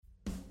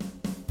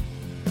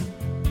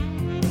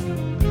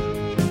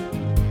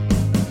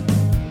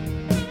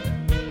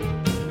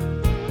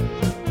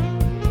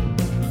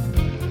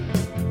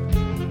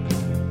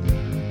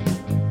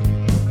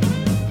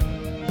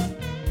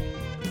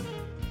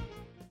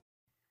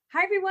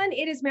Hi, everyone.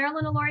 It is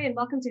Marilyn Alori, and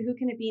welcome to Who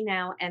Can It Be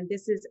Now? And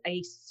this is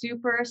a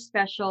super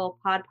special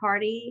pod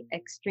party,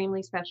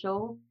 extremely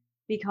special,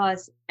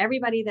 because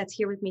everybody that's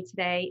here with me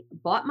today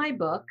bought my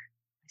book.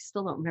 I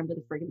still don't remember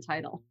the friggin'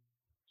 title.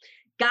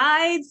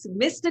 Guides,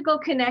 Mystical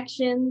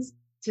Connections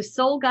to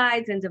Soul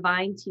Guides and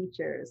Divine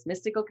Teachers.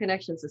 Mystical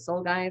Connections to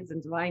Soul Guides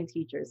and Divine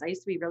Teachers. I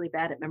used to be really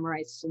bad at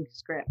memorizing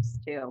scripts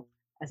too,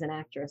 as an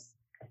actress.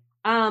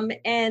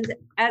 And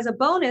as a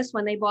bonus,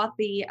 when they bought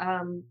the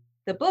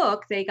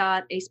book, they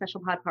got a special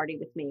pod party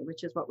with me,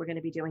 which is what we're going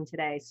to be doing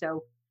today.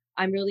 So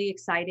I'm really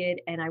excited,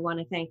 and I want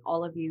to thank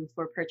all of you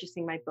for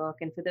purchasing my book.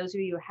 And for those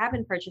of you who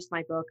haven't purchased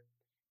my book,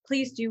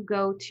 please do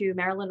go to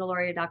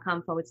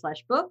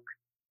marilynaloria.com/book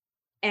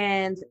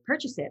and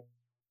purchase it.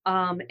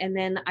 And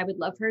then I would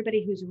love for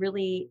everybody who's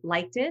really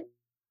liked it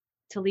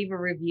to leave a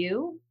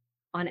review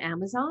on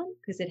Amazon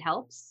because it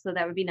helps. So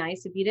that would be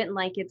nice. If you didn't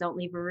like it, don't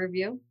leave a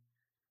review.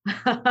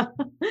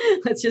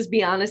 Let's just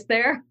be honest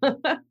there.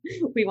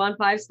 We want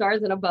 5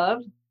 stars and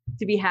above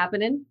to be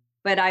happening,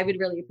 but I would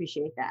really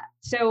appreciate that.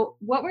 So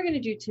what we're going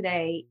to do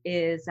today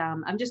is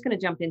I'm just going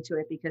to jump into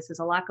it because there's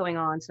a lot going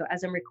on. So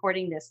as I'm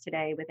recording this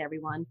today with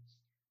everyone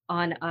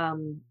on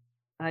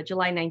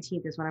July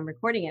 19th is when I'm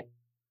recording it.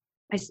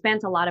 I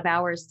spent a lot of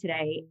hours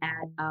today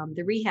at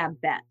the rehab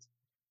vet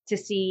to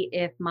see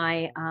if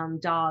my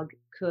dog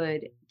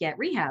could get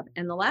rehab.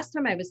 And the last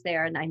time I was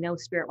there, and I know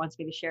Spirit wants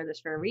me to share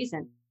this for a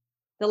reason,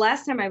 the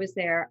last time I was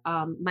there,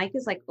 Mike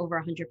is like over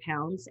 100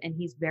 pounds and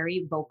he's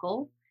very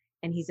vocal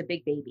and he's a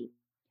big baby.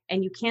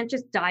 And you can't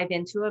just dive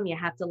into him. You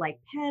have to like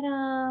pet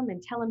him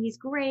and tell him he's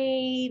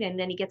great. And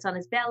then he gets on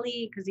his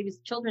belly because he was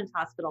children's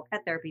hospital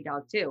pet therapy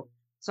dog too.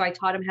 So I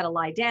taught him how to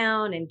lie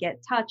down and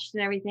get touched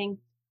and everything.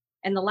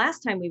 And the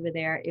last time we were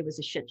there, it was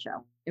a shit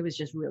show. It was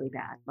just really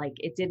bad. Like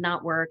it did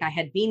not work. I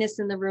had Venus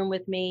in the room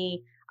with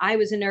me. I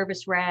was a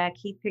nervous wreck.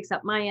 He picks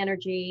up my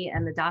energy,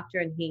 and the doctor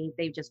and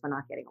they just were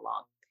not getting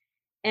along.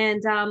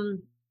 And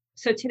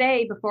so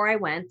today, before I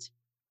went,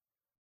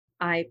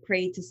 I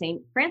prayed to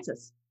St.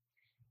 Francis.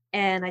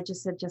 And I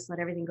just said, just let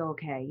everything go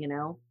okay,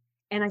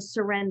 And I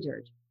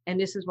surrendered. And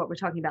this is what we're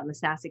talking about in the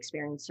SAS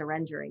experience,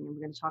 surrendering. And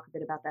we're going to talk a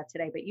bit about that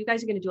today. But you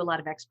guys are going to do a lot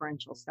of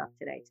experiential stuff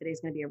today.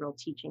 Today's going to be a real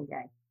teaching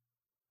day.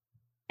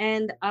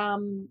 And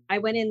I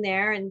went in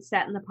there and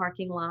sat in the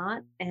parking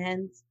lot,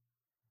 and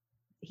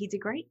he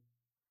did great.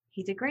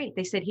 He did great.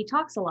 They said he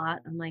talks a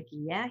lot. I'm like,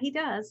 yeah, he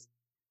does.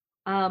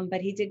 But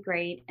he did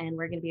great, and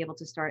we're going to be able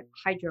to start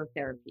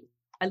hydrotherapy.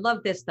 I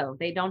love this though.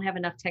 They don't have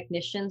enough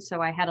technicians,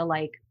 so I had to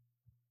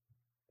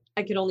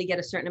I could only get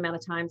a certain amount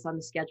of times on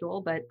the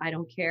schedule, but I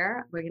don't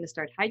care. We're going to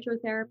start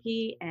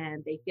hydrotherapy,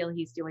 and they feel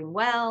he's doing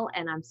well,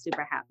 and I'm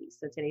super happy.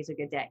 So today's a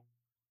good day.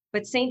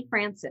 But St.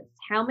 Francis,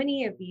 how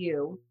many of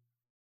you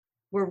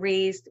were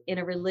raised in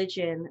a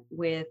religion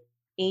with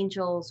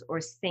angels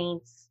or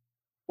saints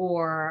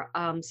or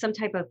some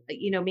type of,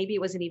 maybe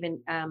it wasn't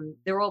even,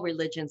 they're all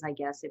religions, I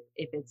guess, if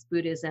it's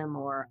Buddhism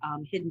or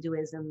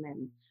Hinduism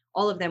and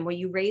all of them, were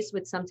you raised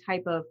with some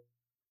type of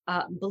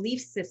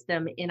belief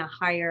system in a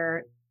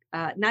higher,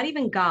 not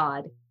even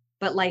God,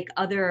 but like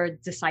other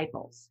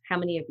disciples? How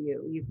many of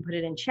you? You can put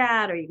it in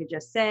chat or you could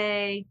just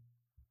say,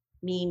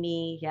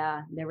 me,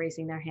 yeah, they're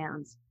raising their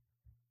hands.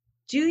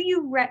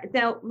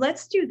 Now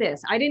let's do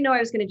this. I didn't know I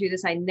was going to do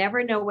this. I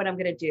never know what I'm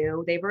going to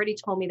do. They've already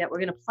told me that we're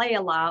going to play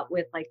a lot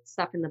with like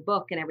stuff in the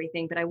book and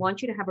everything, but I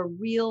want you to have a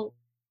real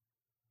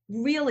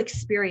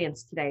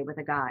experience today with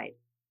a guide.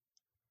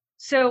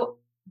 So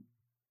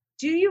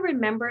do you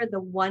remember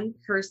the one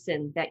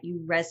person that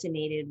you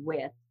resonated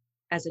with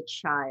as a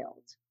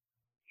child?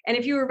 And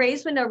if you were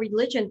raised with no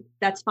religion,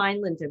 that's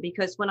fine, Linda,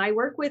 because when I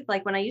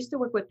used to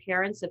work with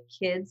parents of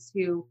kids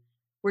who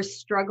were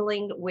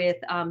struggling with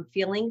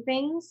feeling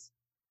things,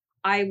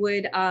 I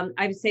would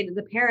say to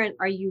the parent,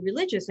 are you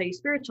religious? Are you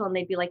spiritual? And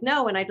they'd be like,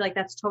 no. And I'd be like,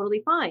 that's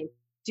totally fine.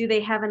 Do they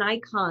have an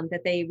icon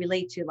that they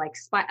relate to? Like,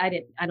 I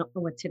don't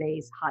know what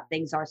today's hot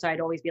things are. So I'd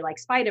always be like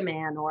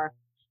Spider-Man, or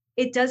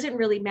it doesn't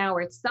really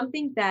matter. It's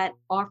something that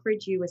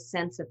offered you a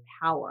sense of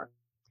power,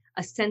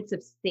 a sense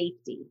of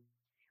safety.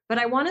 But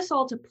I want us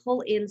all to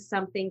pull in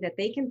something that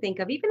they can think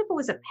of, even if it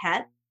was a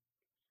pet.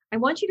 I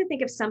want you to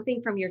think of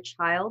something from your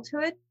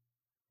childhood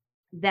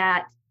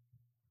that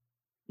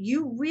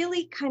you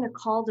really kind of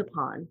called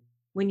upon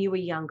when you were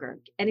younger.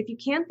 And if you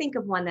can't think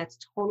of one, that's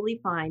totally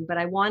fine. But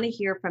I want to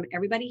hear from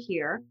everybody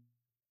here.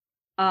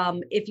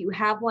 If you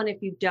have one,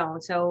 if you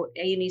don't. So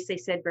Ayanise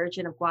said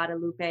Virgin of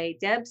Guadalupe.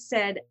 Deb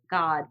said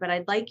God, but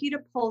I'd like you to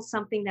pull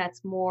something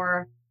that's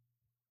more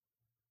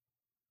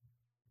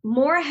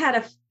had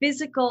a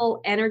physical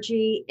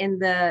energy in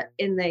the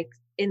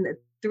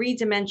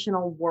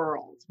three-dimensional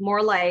world,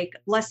 more like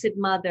Blessed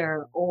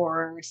Mother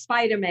or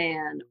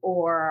Spider-Man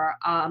or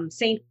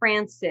St.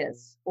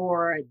 Francis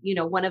or,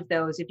 one of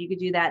those. If you could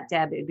do that,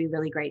 Deb, it'd be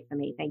really great for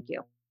me. Thank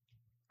you.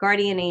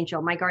 Guardian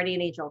angel, my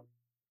guardian angel.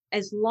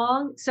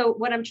 So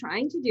what I'm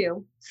trying to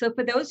do, so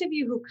for those of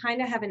you who kind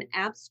of have an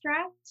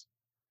abstract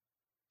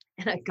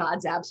and a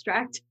God's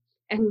abstract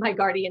and my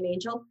guardian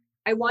angel,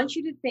 I want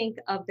you to think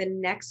of the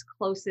next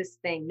closest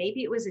thing.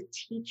 Maybe it was a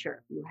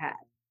teacher you had.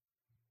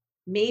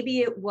 Maybe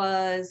it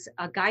was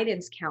a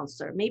guidance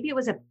counselor. Maybe it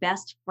was a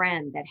best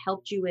friend that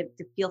helped you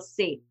to feel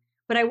safe.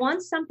 But I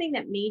want something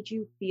that made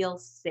you feel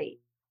safe.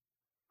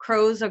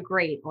 Crows are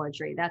great,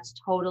 Audrey. That's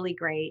totally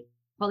great.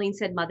 Pauline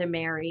said Mother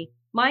Mary.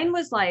 Mine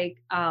was like,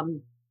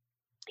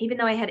 even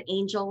though I had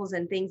angels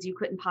and things you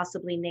couldn't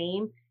possibly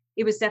name,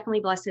 it was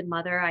definitely Blessed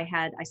Mother. I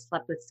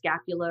slept with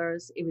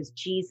scapulars. It was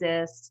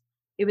Jesus.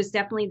 It was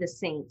definitely the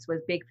saints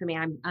was big for me.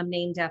 I'm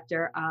named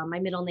after, my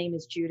middle name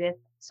is Judith.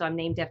 So I'm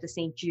named after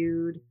St.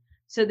 Jude.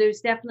 So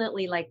there's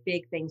definitely like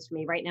big things for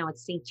me. Right now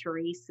it's St.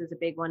 Therese is a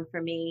big one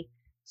for me.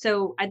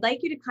 So I'd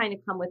like you to kind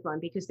of come with one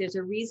because there's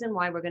a reason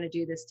why we're going to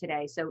do this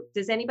today. So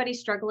does anybody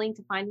struggling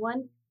to find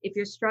one? If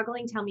you're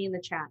struggling, tell me in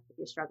the chat if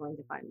you're struggling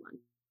to find one.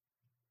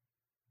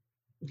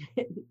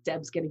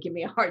 Deb's going to give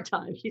me a hard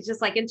time. She's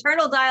just like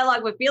internal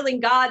dialogue with feeling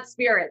God's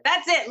spirit.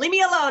 That's it. Leave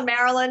me alone,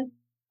 Marilyn.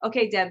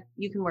 Okay, Deb,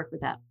 you can work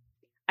with that.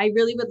 I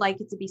really would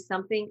like it to be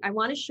something. I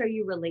want to show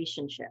you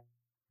relationship.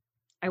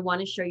 I want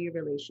to show you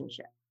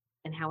relationship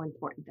and how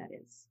important that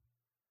is.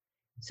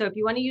 So if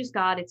you want to use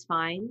God, it's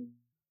fine.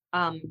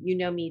 You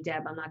know me,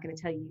 Deb. I'm not going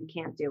to tell you you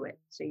can't do it.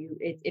 So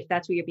if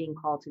that's what you're being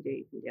called to do,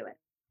 you can do it.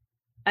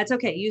 That's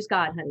okay. Use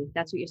God, honey.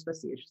 That's what you're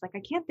supposed to use. She's like,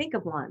 I can't think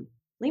of one.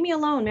 Leave me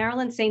alone.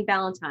 Marilyn. St.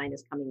 Valentine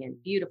is coming in.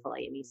 Beautiful,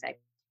 Amy say.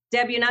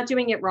 Deb, you're not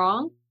doing it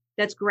wrong.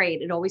 That's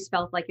great. It always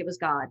felt like it was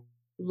God.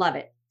 Love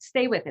it.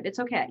 Stay with it. It's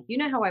okay. You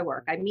know how I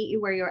work. I meet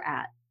you where you're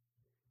at.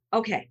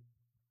 Okay.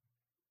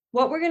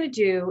 What we're going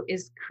to do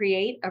is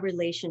create a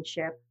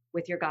relationship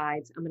with your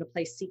guides. I'm going to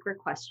play secret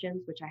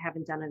questions, which I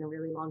haven't done in a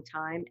really long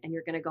time. And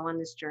you're going to go on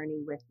this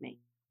journey with me.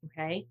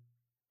 Okay.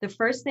 The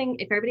first thing,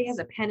 if everybody has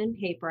a pen and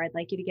paper, I'd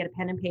like you to get a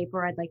pen and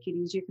paper. I'd like you to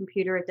use your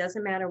computer. It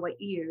doesn't matter what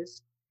you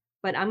use,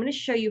 but I'm going to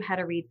show you how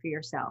to read for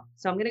yourself.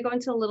 So I'm going to go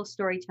into a little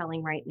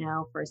storytelling right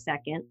now for a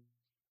second.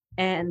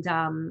 And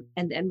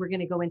then we're going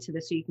to go into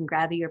this so you can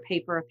grab your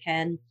paper or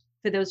pen.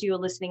 For those of you who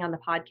are listening on the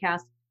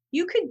podcast,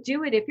 you could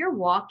do it if you're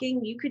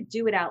walking, you could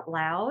do it out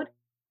loud.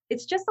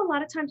 It's just a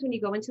lot of times when you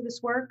go into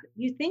this work,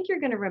 you think you're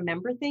going to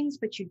remember things,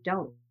 but you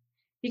don't,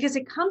 because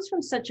it comes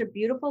from such a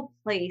beautiful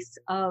place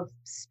of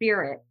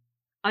spirit,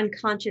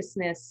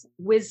 unconsciousness,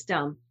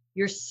 wisdom,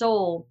 your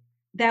soul,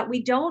 that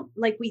we don't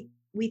like,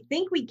 we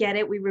think we get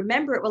it, we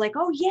remember it, we're like,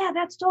 oh yeah,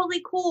 that's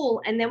totally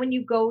cool. And then when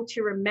you go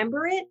to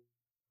remember it,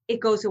 it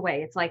goes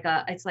away. It's like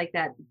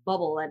that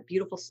bubble, that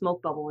beautiful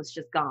smoke bubble is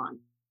just gone.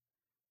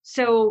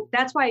 So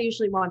that's why I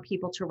usually want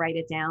people to write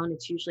it down.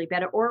 It's usually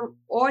better, or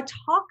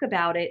talk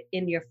about it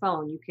in your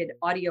phone. You could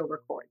audio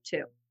record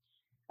too.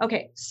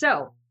 Okay,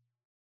 so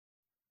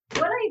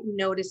what I've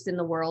noticed in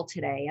the world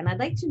today, and I'd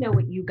like to know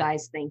what you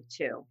guys think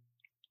too.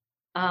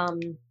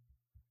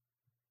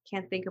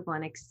 Can't think of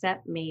one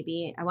except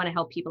maybe I want to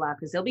help people out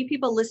because there'll be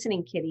people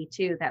listening, Kitty,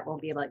 too, that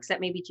won't be able to, except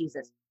maybe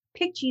Jesus.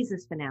 Pick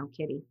Jesus for now,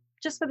 Kitty,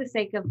 just for the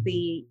sake of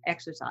the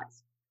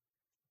exercise.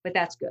 But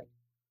that's good.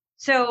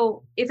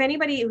 So if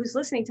anybody who's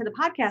listening to the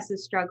podcast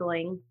is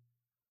struggling,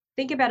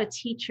 think about a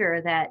teacher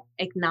that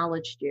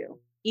acknowledged you,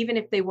 even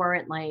if they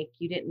weren't like,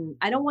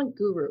 I don't want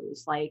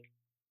gurus. Like,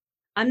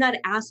 I'm not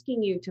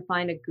asking you to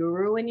find a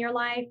guru in your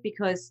life,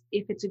 because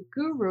if it's a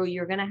guru,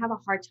 you're going to have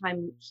a hard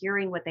time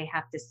hearing what they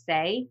have to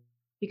say,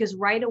 because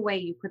right away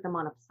you put them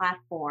on a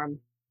platform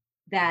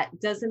that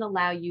doesn't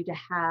allow you to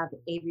have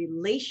a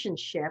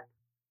relationship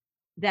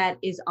that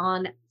is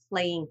on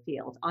playing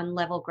field, on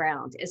level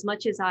ground. As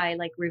much as I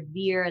like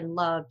revere and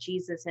love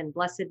Jesus and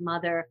Blessed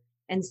Mother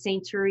and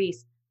Saint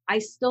Therese, I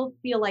still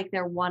feel like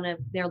they're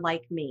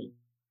like me.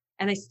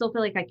 And I still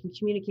feel like I can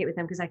communicate with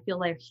them because I feel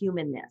their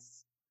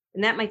humanness.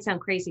 And that might sound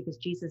crazy because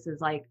Jesus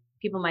is like,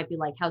 people might be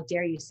like, how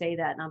dare you say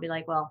that? And I'll be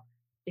like, well,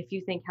 if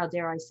you think, how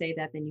dare I say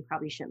that, then you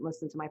probably shouldn't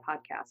listen to my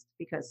podcast,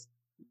 because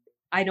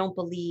I don't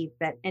believe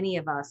that any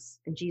of us,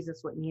 and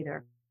Jesus wouldn't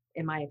either,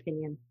 in my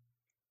opinion,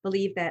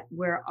 believe that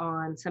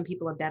some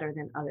people are better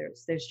than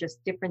others. There's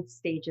just different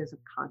stages of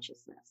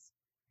consciousness.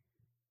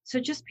 So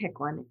just pick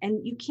one,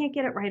 and you can't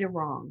get it right or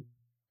wrong.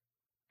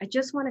 I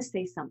just want to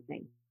say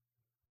something.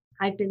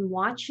 I've been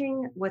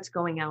watching what's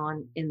going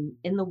on in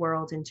the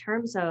world in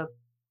terms of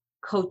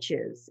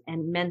coaches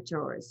and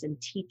mentors and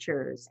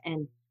teachers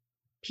and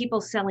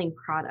people selling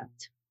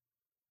product.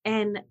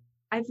 And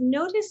I've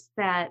noticed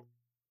that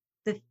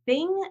the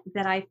thing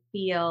that I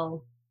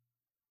feel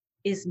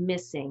is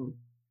missing.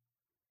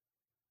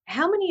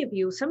 How many of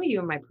you, some of you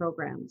in my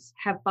programs,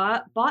 have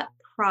bought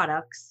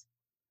products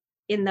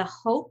in the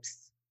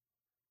hopes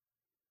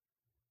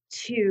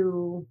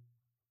to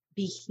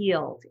be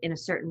healed in a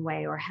certain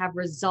way, or have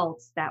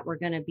results that were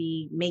going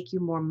to make you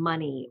more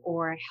money,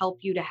 or help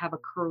you to have a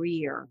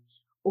career,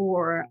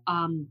 or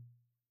and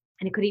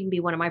it could even be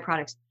one of my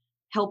products,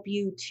 help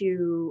you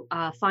to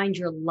find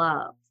your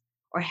love,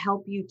 or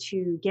help you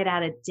to get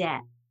out of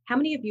debt? How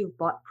many of you have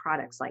bought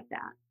products like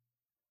that?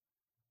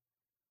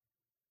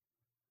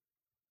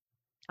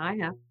 I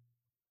have.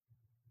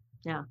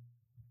 Yeah.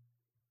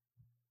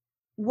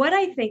 What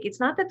I think, it's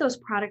not that those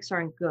products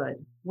aren't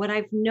good. What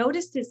I've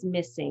noticed is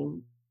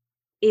missing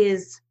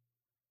is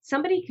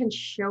somebody can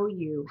show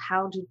you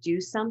how to do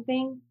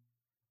something,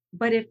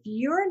 But if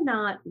you're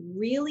not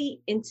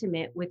really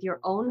intimate with your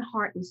own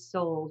heart and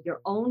soul,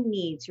 your own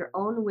needs, your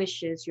own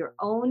wishes, your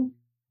own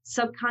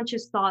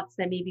subconscious thoughts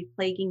that may be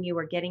plaguing you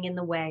or getting in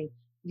the way,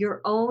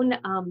 your own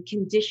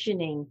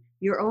conditioning,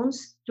 your own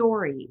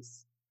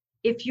stories,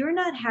 if you're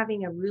not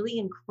having a really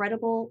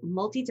incredible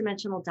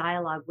multidimensional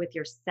dialogue with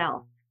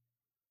yourself,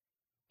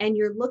 and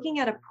you're looking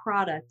at a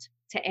product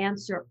to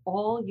answer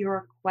all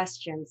your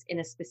questions in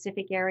a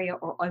specific area,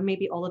 or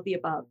maybe all of the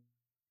above,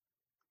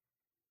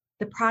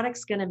 the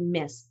product's going to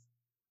miss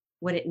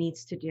what it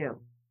needs to do.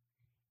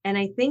 And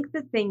I think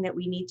the thing that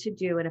we need to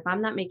do, and if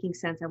I'm not making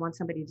sense, I want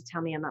somebody to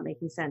tell me I'm not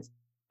making sense.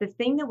 The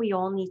thing that we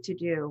all need to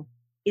do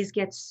is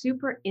get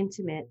super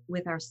intimate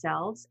with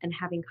ourselves and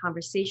having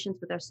conversations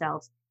with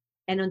ourselves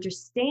and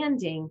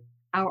understanding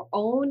our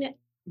own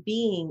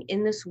being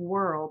in this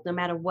world, no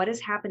matter what is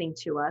happening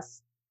to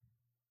us.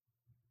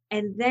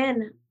 And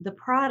then the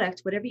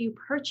product, whatever you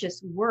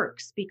purchase,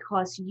 works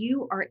because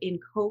you are in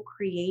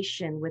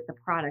co-creation with the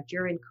product.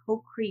 You're in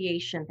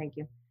co-creation, thank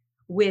you,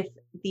 with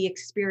the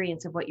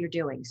experience of what you're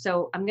doing.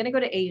 So I'm going to go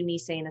to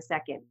Eunice in a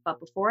second,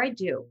 but before I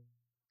do,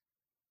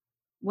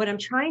 what I'm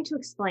trying to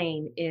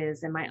explain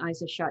is, and my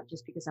eyes are shut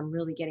just because I'm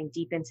really getting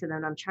deep into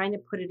them, I'm trying to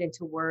put it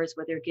into words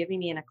where they're giving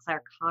me in a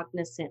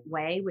claircognizant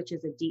way, which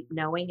is a deep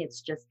knowing.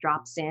 It's just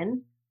drops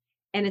in.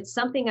 And it's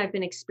something I've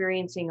been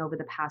experiencing over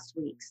the past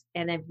weeks.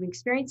 And I've been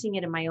experiencing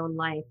it in my own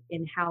life,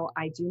 in how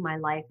I do my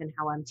life and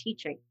how I'm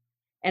teaching.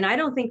 And I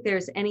don't think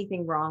there's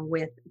anything wrong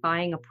with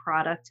buying a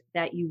product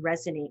that you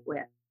resonate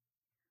with.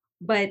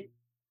 But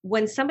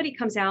when somebody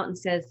comes out and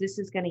says, this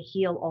is going to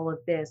heal all of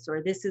this,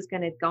 or this is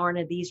going to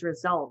garner these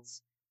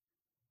results,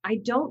 I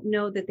don't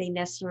know that they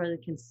necessarily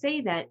can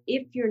say that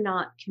if you're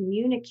not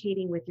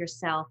communicating with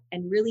yourself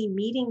and really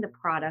meeting the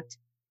product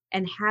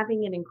and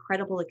having an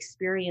incredible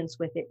experience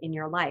with it in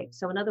your life.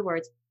 So in other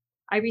words,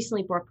 I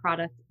recently bought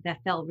product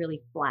that fell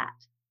really flat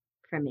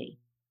for me.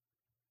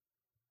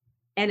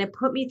 And it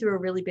put me through a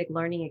really big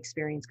learning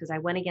experience because I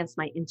went against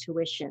my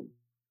intuition.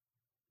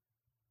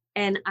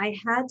 And I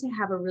had to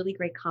have a really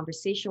great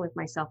conversation with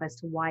myself as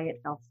to why it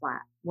fell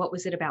flat. What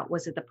was it about?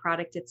 Was it the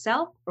product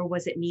itself, or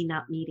was it me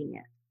not meeting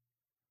it?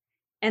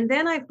 And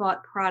then I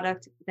bought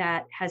product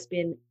that has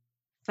been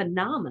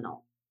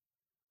phenomenal.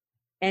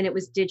 And it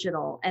was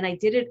digital. And I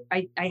did it,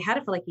 I had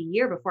it for like a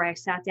year before I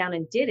sat down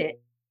and did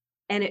it.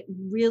 And it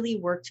really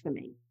worked for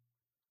me.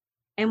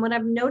 And what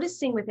I'm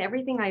noticing with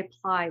everything I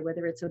apply,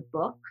 whether it's a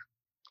book,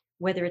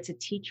 whether it's a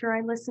teacher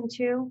I listen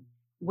to,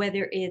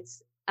 whether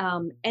it's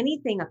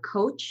anything, a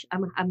coach,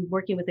 I'm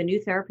working with a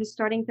new therapist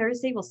starting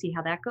Thursday. We'll see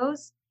how that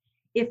goes.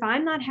 If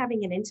I'm not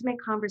having an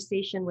intimate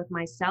conversation with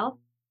myself,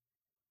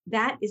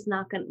 that is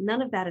not going,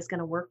 none of that is going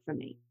to work for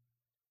me.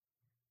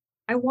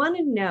 I want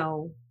to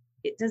know,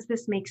 does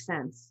this make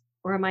sense?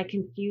 Or am I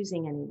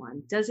confusing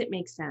anyone? Does it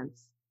make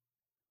sense?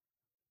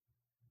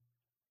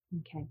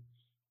 Okay.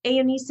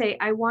 Eunice,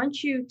 I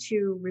want you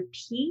to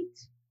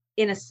repeat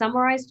in a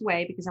summarized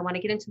way, because I want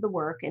to get into the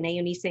work, and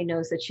Eunice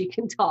knows that she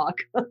can talk.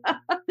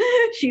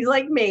 She's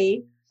like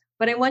me,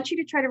 but I want you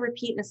to try to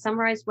repeat in a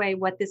summarized way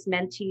what this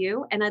meant to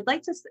you. And I'd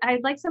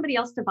like somebody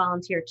else to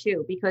volunteer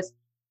too, because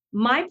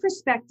my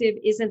perspective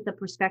isn't the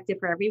perspective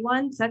for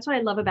everyone. So that's what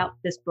I love about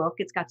this book.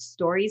 It's got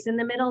stories in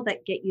the middle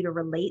that get you to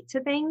relate to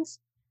things.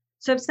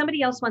 So if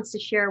somebody else wants to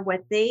share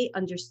what they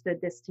understood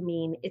this to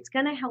mean, it's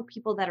going to help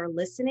people that are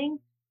listening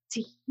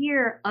to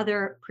hear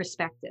other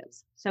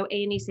perspectives. So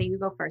Eunice, you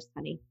go first,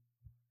 honey.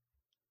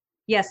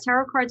 Yes,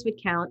 tarot cards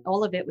would count.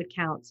 All of it would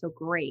count. So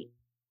great.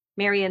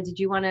 Marianne, did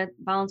you want to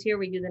volunteer?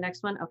 We do the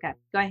next one? Okay,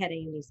 go ahead,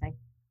 Eunice.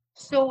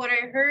 So what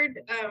I heard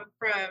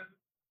from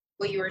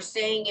what you were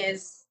saying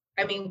is,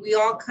 I mean, we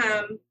all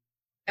come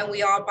and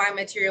we all buy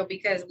material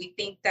because we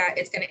think that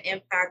it's going to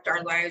impact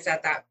our lives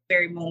at that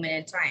very moment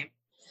in time.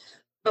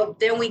 But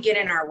then we get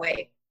in our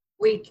way.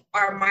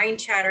 Our mind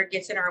chatter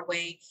gets in our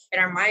way,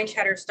 and our mind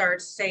chatter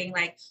starts saying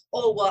like,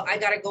 oh, well, I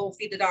got to go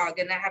feed the dog,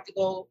 and I have to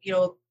go,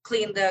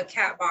 clean the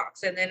cat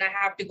box, and then I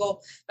have to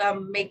go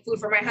make food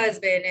for my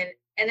husband.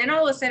 And then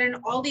all of a sudden,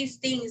 all these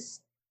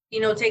things,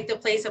 take the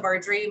place of our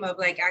dream of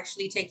like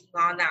actually taking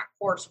on that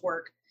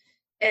coursework.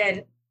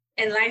 And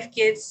life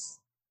gets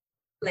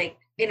like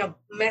in a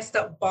messed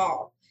up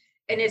ball.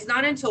 And it's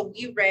not until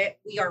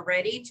we are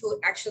ready to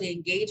actually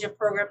engage a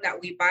program that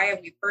we buy and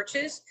we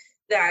purchase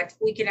that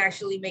we can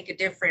actually make a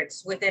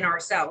difference within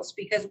ourselves,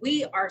 because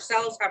we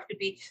ourselves have to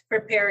be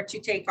prepared to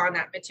take on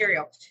that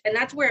material. And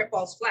that's where it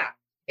falls flat.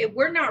 If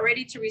we're not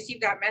ready to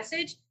receive that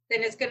message,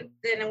 then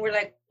then we're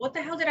like, what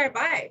the hell did I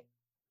buy?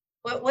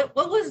 What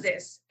was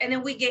this? And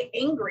then we get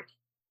angry.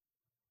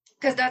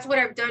 Because that's what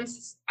I've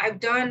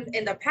done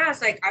in the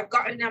past. Like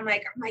I'm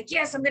like,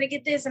 yes, I'm gonna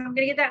get this and I'm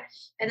gonna get that.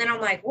 And then I'm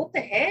like, what the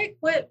heck?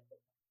 But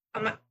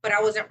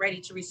I wasn't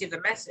ready to receive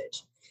the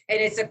message. And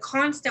it's a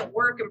constant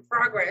work in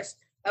progress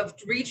of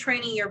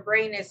retraining your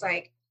brain. Is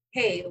like,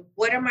 hey,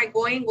 what am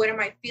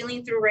I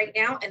feeling through right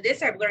now? And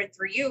this I've learned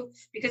through you,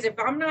 because if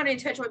I'm not in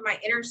touch with my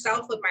inner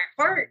self, with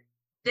my heart,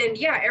 then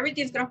yeah,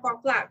 everything's gonna fall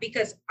flat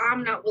because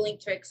I'm not willing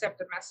to accept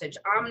the message.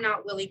 I'm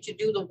not willing to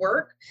do the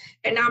work,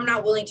 and I'm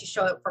not willing to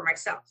show up for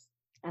myself.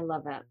 I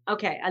love that.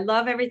 Okay. I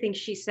love everything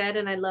she said,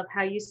 and I love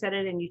how you said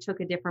it, and you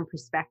took a different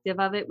perspective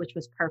of it, which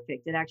was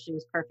perfect. It actually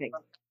was perfect.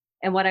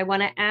 And what I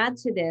want to add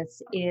to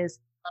this is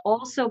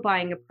also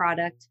buying a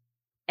product.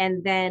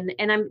 And then,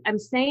 and I'm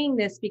saying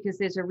this because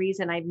there's a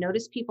reason. I've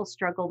noticed people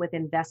struggle with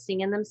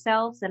investing in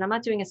themselves. And I'm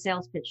not doing a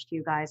sales pitch to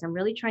you guys. I'm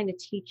really trying to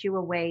teach you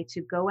a way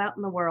to go out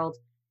in the world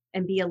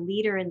and be a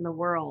leader in the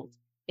world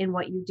in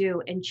what you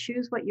do, and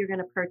choose what you're going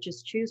to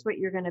purchase, choose what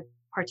you're going to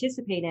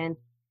participate in,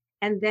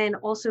 and then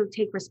also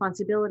take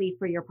responsibility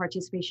for your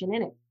participation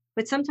in it.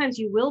 But sometimes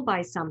you will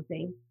buy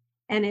something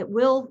and it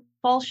will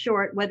fall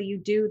short, whether you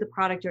do the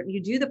product or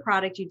you do the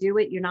product, you do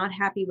it, you're not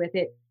happy with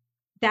it.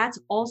 That's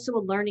also a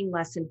learning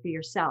lesson for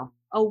yourself.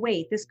 Oh,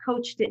 wait, this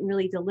coach didn't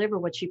really deliver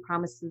what she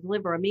promised to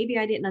deliver, or maybe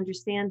I didn't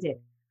understand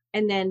it.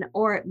 And then,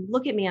 or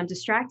look at me, I'm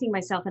distracting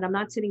myself and I'm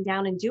not sitting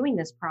down and doing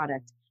this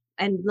product,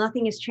 and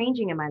nothing is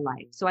changing in my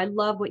life. So I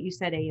love what you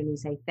said,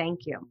 Say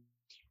thank you.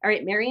 All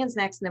right, Marianne's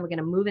next, and then we're going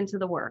to move into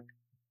the work.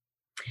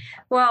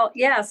 Well,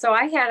 yeah, so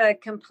I had a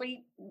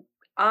complete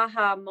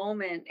aha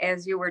moment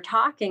as you were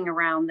talking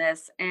around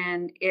this.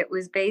 And it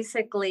was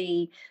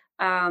basically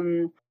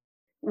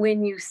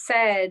when you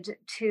said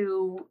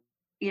to,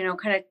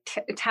 kind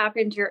of tap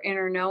into your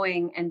inner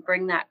knowing and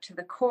bring that to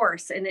the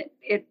course. And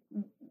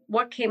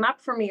what came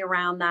up for me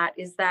around that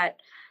is that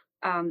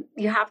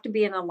you have to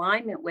be in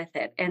alignment with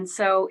it. And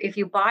so if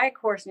you buy a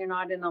course and you're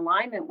not in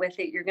alignment with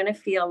it, you're going to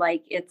feel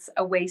like it's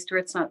a waste or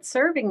it's not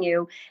serving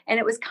you. And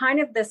it was kind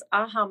of this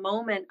aha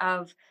moment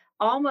of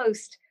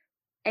almost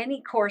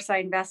any course I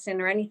invest in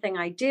or anything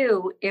I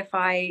do, if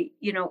I,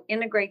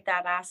 integrate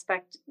that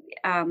aspect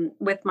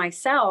with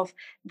myself,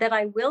 that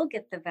I will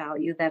get the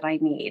value that I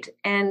need.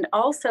 And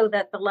also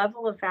that the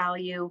level of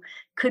value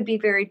could be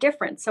very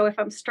different. So if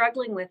I'm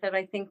struggling with it,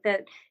 I think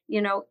that,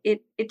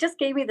 it just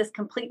gave me this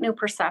complete new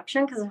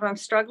perception, because if I'm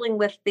struggling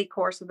with the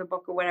course or the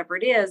book or whatever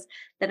it is,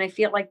 then I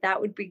feel like that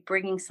would be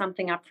bringing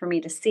something up for me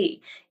to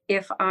see.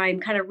 If I'm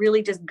kind of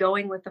really just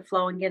going with the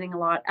flow and getting a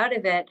lot out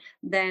of it,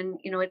 then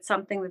it's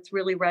something that's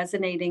really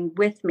resonating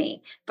with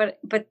me. But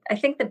I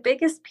think the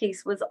biggest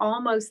piece was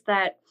almost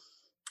that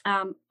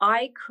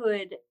I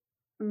could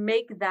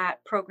make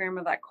that program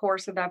or that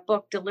course or that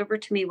book deliver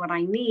to me what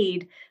I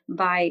need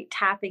by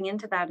tapping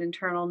into that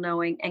internal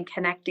knowing and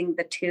connecting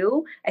the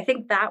two. I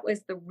think that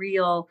was the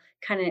real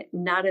kind of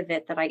nut of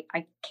it, that I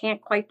can't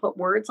quite put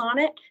words on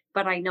it,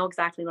 but I know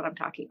exactly what I'm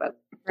talking about.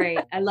 Right.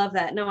 I love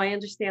that. No, I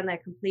understand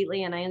that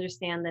completely. And I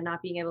understand the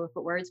not being able to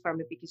put words from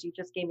it, because you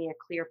just gave me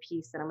a clear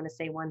piece, and I'm going to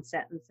say one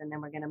sentence and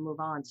then we're going to move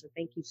on. So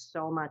thank you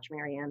so much,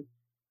 Marianne.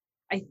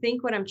 I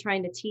think what I'm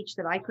trying to teach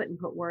that I couldn't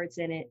put words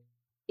in it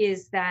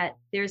is that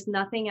there's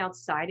nothing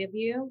outside of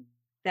you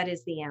that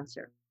is the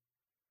answer.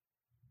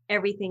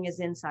 Everything is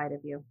inside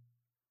of you.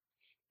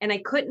 And I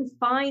couldn't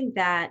find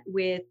that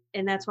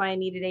and that's why I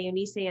needed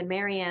Eunice and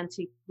Marianne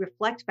to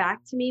reflect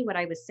back to me what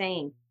I was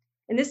saying.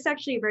 And this is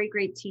actually a very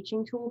great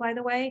teaching tool, by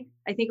the way.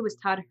 I think it was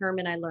Todd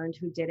Herman I learned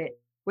who did it,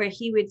 where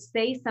he would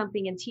say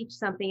something and teach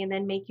something and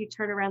then make you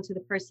turn around to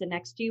the person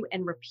next to you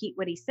and repeat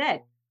what he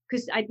said.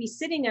 Because I'd be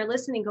sitting there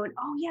listening, going,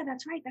 oh yeah,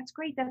 that's right, that's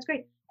great, that's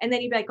great. And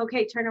then he'd be like,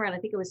 okay, turn around. I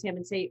think it was him,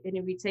 and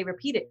he'd say,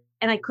 repeat it.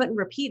 And I couldn't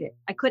repeat it.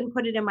 I couldn't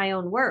put it in my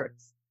own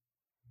words.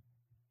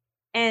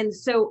 And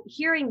so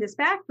hearing this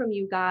back from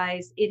you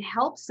guys, it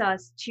helps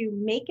us to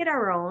make it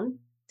our own,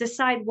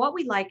 decide what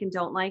we like and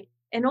don't like,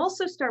 and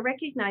also start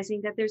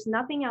recognizing that there's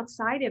nothing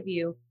outside of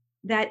you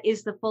that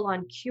is the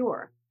full-on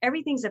cure.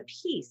 Everything's a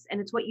piece, and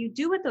it's what you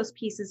do with those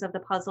pieces of the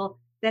puzzle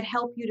that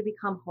help you to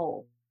become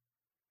whole.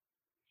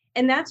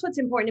 And that's what's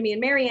important to me.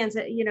 And Marianne's,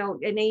 and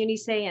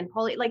Eunice and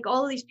Paulie, like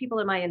all of these people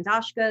in my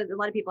Andashka, a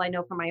lot of people I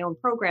know from my own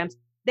programs,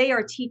 they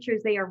are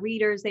teachers, they are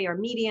readers, they are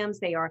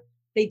mediums,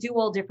 they do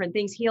all different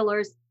things,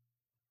 healers.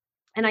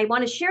 And I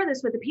want to share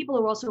this with the people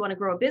who also want to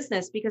grow a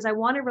business, because I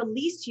want to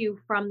release you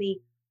from the,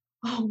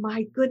 oh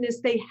my goodness,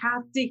 they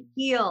have to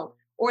heal,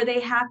 or they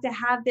have to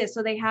have this,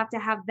 or they have to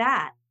have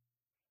that.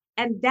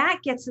 And that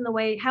gets in the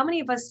way. How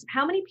many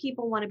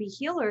people want to be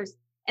healers,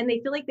 and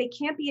they feel like they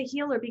can't be a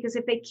healer because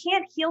if they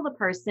can't heal the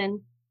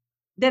person,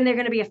 then they're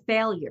going to be a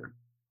failure.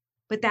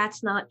 But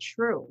that's not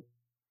true.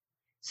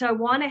 So I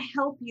want to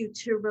help you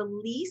to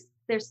release.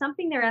 There's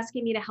something they're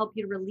asking me to help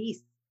you to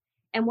release.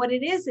 And what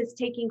it is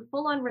taking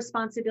full-on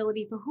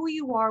responsibility for who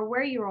you are,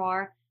 where you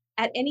are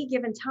at any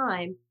given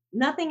time.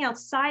 Nothing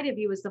outside of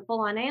you is the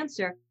full-on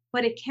answer,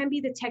 but it can be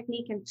the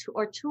technique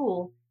or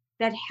tool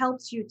that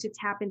helps you to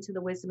tap into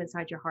the wisdom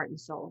inside your heart and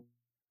soul.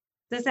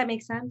 Does that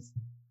make sense?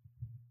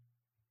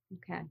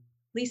 Okay.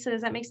 Lisa,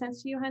 does that make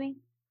sense to you, honey?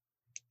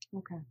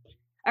 Okay.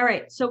 All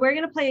right. So we're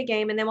going to play a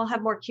game, and then we'll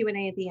have more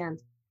Q&A at the end.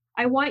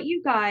 I want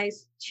you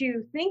guys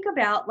to think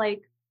about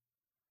like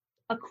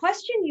a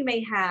question you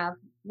may have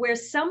where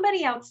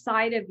somebody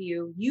outside of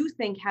you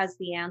think has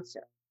the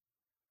answer.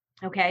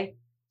 Okay.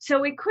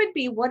 So it could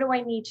be, what do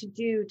I need to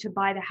do to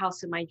buy the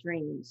house of my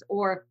dreams?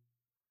 Or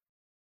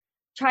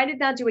Try to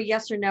not do a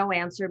yes or no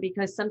answer,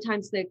 because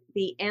sometimes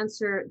the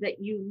answer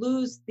that you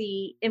lose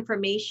the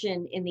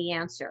information in the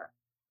answer.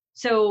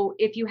 So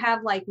if you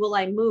have like, will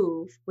I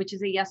move, which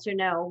is a yes or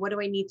no, what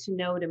do I need to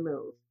know to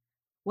move?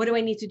 What do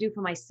I need to do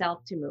for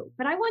myself to move?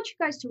 But I want you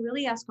guys to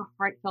really ask a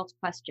heartfelt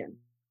question.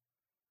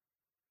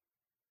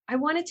 I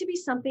want it to be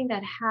something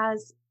that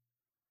has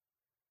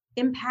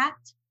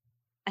impact,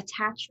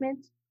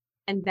 attachment,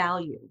 and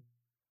value.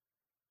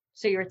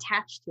 So you're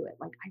attached to it.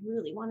 Like, I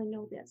really want to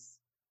know this.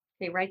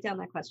 Okay, write down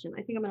that question.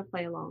 I think I'm going to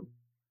play along.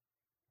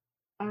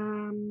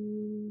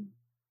 Um,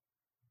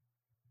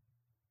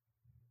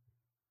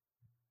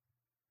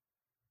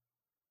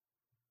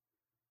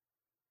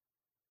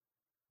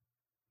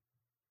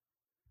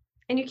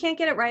 and you can't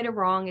get it right or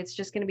wrong. It's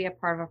just going to be a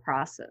part of a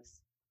process.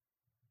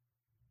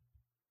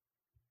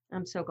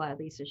 I'm so glad,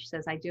 Lisa. She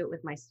says, I do it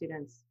with my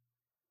students.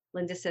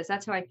 Linda says,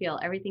 that's how I feel.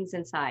 Everything's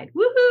inside.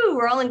 Woohoo!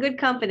 We're all in good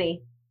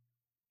company.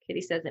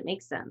 Kitty says, it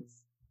makes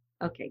sense.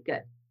 Okay,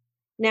 good.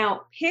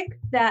 Now pick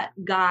that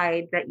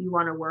guide that you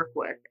want to work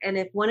with. And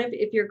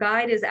if your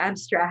guide is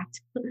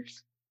abstract,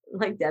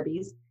 like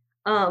Debbie's,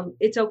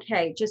 it's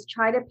okay. Just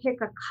try to pick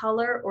a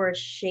color or a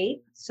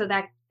shape so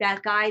that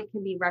that guide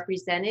can be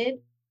represented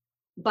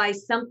by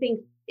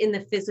something in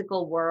the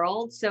physical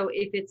world. So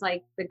if it's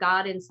like the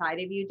God inside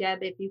of you, Deb,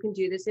 if you can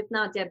do this, if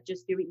not, Deb,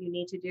 just do what you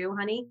need to do,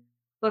 honey.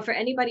 But for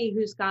anybody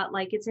who's got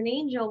like, it's an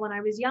angel when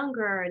I was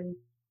younger, and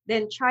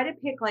then try to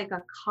pick like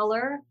a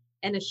color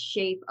and a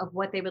shape of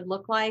what they would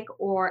look like,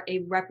 or a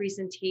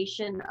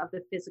representation of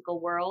the physical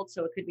world.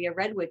 So it could be a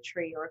redwood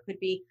tree, or it could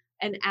be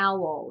an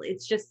owl.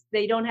 It's just,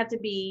 they don't have to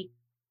be,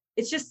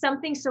 it's just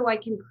something so I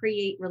can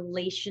create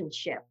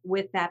relationship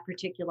with that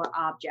particular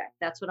object.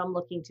 That's what I'm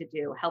looking to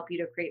do, help you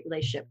to create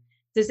relationship.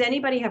 Does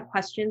anybody have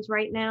questions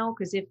right now?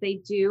 Because if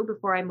they do,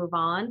 before I move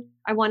on,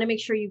 I want to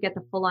make sure you get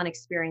the full on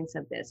experience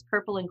of this.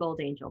 Purple and gold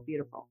angel,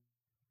 beautiful.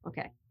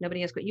 Okay,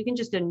 nobody has, you can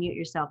just unmute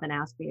yourself and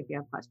ask me if you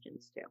have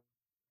questions too.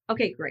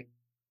 Okay, great.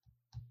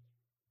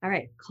 All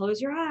right, close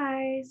your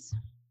eyes.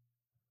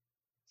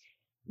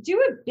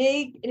 Do a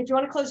big, and if you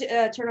want to close,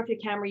 turn off your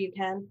camera, you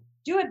can.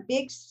 Do a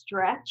big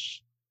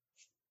stretch.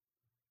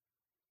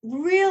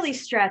 Really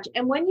stretch.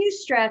 And when you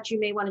stretch, you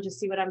may want to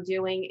just see what I'm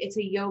doing. It's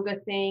a yoga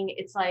thing.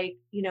 It's like,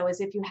 you know, as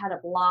if you had a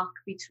block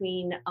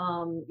between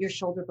your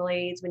shoulder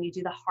blades when you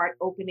do the heart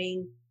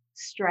opening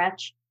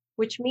stretch,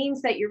 which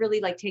means that you're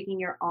really like taking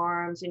your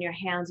arms and your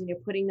hands and you're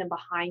putting them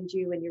behind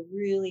you and you're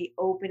really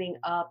opening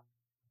up.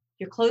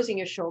 You're closing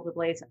your shoulder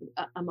blades.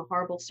 I'm a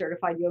horrible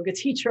certified yoga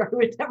teacher.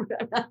 I'm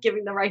not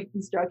giving the right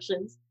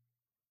instructions,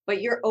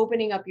 but you're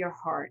opening up your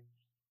heart.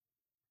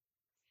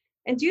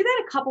 And do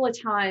that a couple of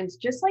times,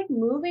 just like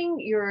moving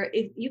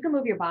if you can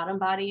move your bottom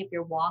body, if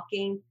you're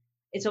walking,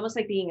 it's almost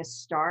like being a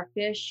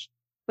starfish,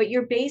 but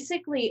you're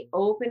basically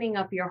opening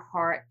up your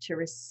heart to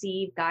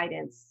receive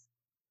guidance.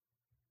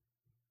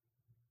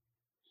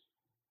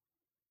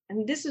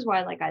 And this is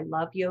why, like, I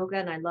love yoga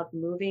and I love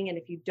moving. And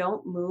if you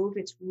don't move,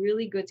 it's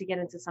really good to get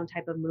into some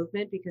type of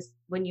movement, because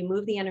when you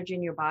move the energy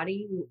in your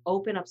body, you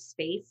open up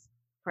space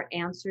for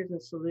answers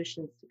and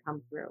solutions to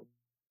come through.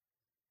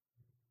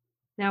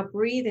 Now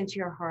breathe into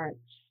your heart.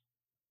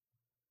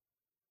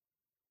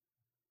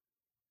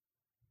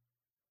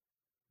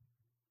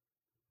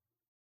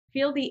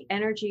 Feel the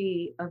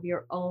energy of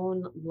your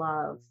own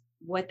love,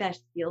 what that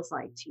feels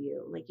like to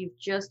you. Like you've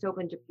just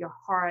opened up your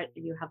heart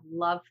and you have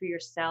love for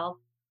yourself.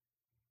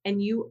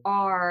 And you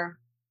are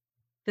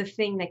the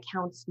thing that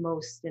counts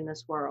most in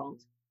this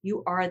world.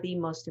 You are the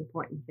most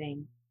important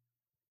thing.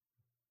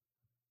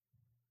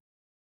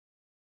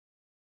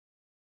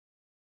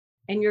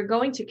 And you're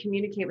going to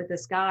communicate with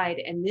this guide,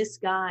 and this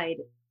guide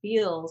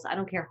feels, I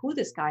don't care who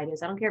this guide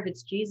is. I don't care if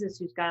it's Jesus,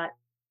 who's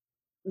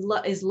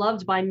is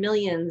loved by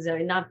millions or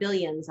not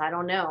billions. I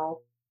don't know.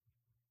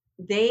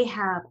 They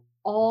have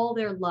all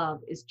their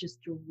love is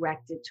just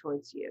directed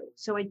towards you.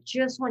 So I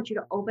just want you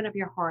to open up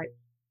your heart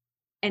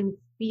and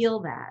feel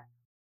that.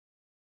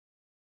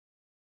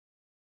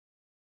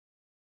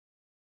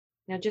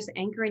 Now just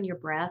anchor in your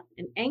breath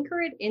and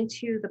anchor it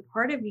into the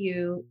part of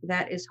you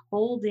that is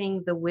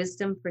holding the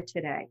wisdom for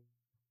today.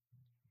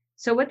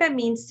 So what that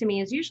means to me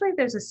is usually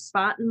there's a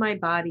spot in my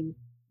body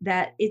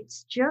that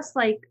it's just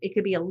like, it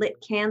could be a lit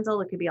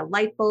candle, it could be a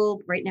light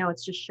bulb. Right now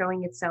it's just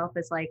showing itself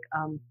as like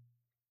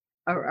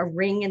a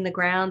ring in the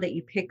ground that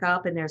you pick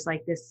up, and there's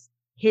like this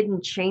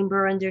hidden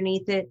chamber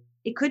underneath it.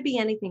 It could be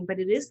anything, but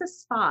it is the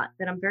spot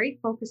that I'm very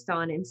focused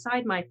on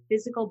inside my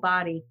physical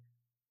body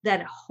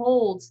that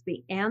holds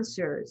the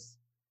answers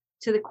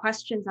to the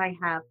questions I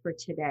have for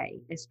today,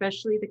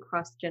 especially the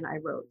question I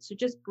wrote. So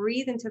just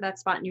breathe into that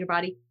spot in your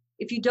body.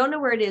 If you don't know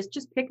where it is,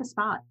 just pick a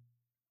spot.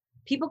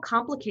 People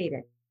complicate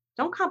it.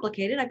 Don't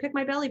complicate it. I pick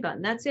my belly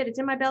button. That's it. It's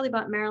in my belly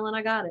button, Marilyn.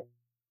 I got it.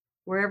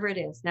 Wherever it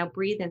is. Now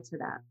breathe into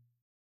that.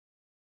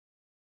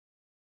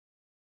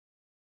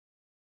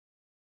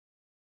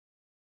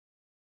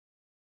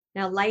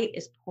 Now light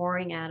is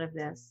pouring out of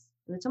this.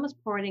 And it's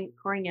almost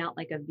pouring out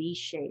like a V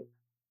shape,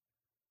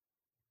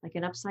 like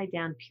an upside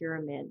down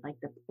pyramid.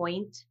 Like the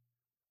point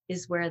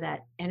is where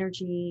that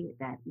energy,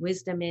 that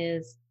wisdom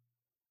is.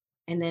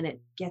 and then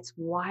it gets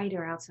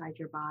wider outside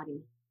your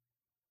body.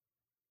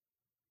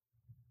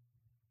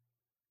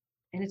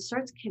 And it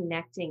starts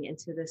connecting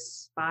into this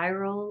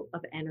spiral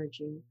of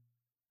energy.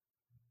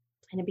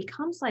 And it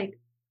becomes like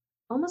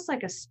almost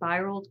like a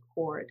spiraled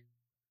cord.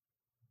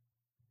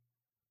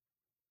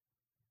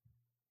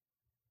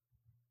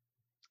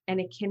 And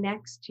it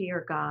connects to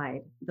your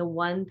guide, the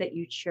one that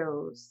you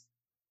chose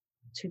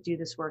to do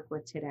this work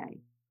with today.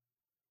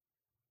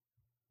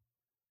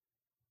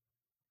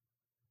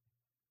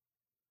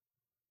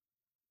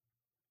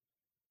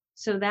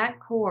 So that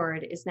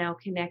cord is now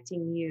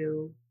connecting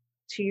you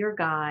to your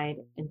guide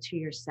and to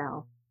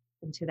yourself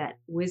and to that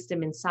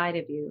wisdom inside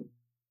of you.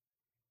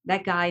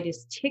 That guide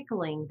is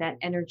tickling that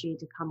energy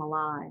to come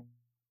alive.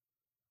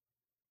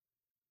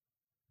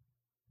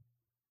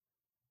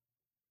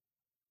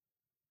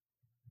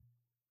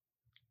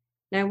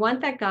 Now, I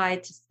want that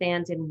guide to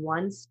stand in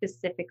one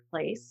specific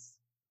place.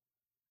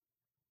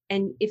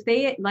 And if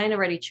Lion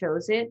already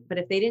chose it, but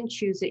if they didn't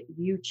choose it,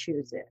 you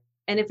choose it.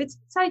 And if it's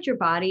inside your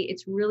body,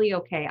 it's really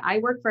okay. I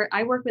work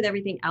with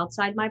everything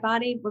outside my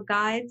body with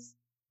guides,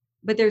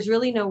 but there's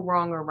really no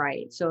wrong or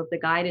right. So if the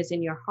guide is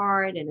in your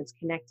heart and it's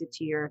connected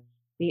to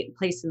the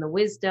place in the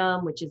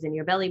wisdom, which is in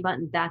your belly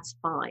button, that's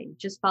fine.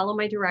 Just follow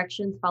my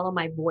directions, follow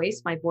my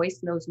voice. My voice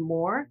knows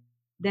more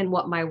than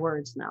what my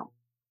words know.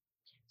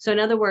 So in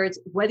other words,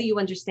 whether you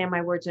understand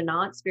my words or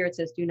not, Spirit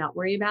says, do not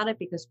worry about it,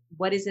 because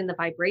what is in the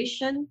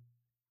vibration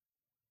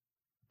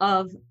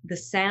of the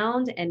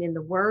sound and in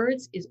the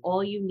words is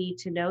all you need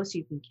to know, so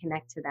you can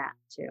connect to that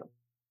too.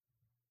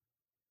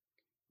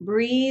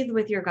 Breathe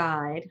with your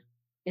guide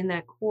in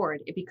that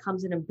cord. It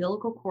becomes an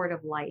umbilical cord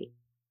of light.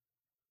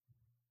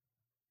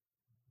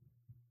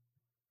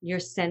 You're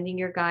sending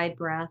your guide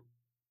breath.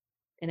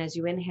 And as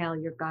you inhale,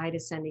 your guide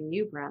is sending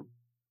you breath.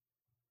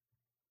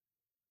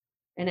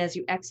 And as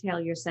you exhale,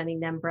 you're sending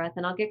them breath.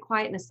 And I'll get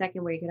quiet in a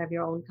second where you can have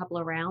your own couple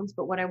of rounds.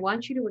 But what I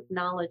want you to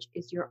acknowledge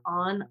is you're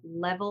on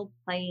level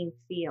playing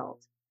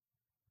field.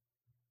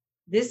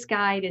 This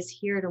guide is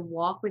here to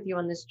walk with you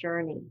on this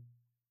journey.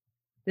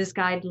 This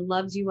guide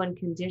loves you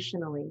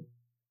unconditionally.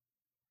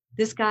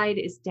 This guide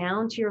is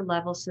down to your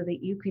level so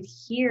that you could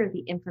hear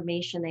the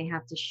information they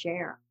have to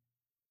share.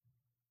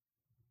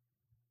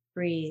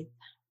 Breathe.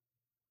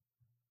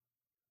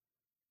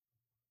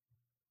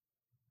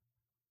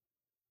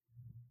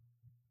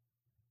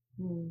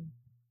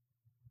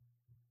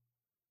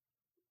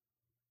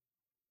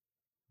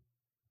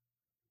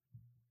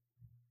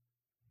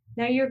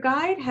 Now, your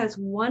guide has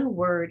one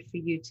word for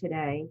you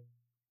today,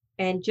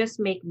 and just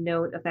make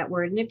note of that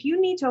word. And if you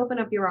need to open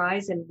up your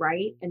eyes and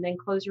write and then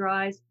close your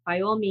eyes,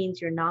 by all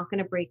means, you're not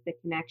going to break the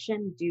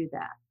connection. Do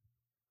that.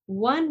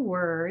 One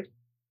word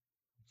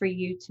for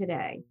you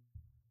today.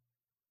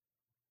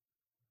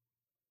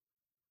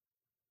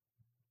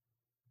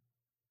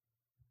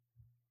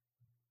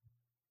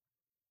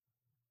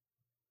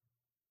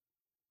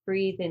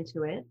 Breathe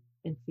into it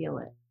and feel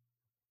it.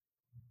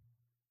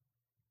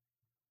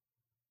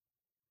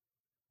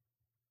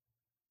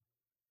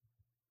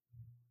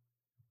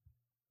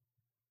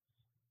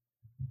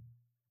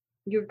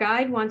 Your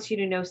guide wants you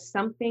to know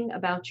something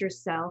about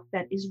yourself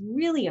that is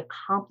really a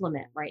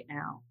compliment right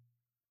now.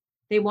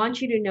 They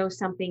want you to know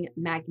something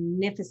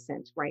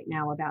magnificent right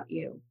now about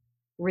you.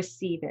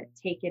 Receive it,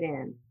 take it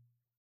in.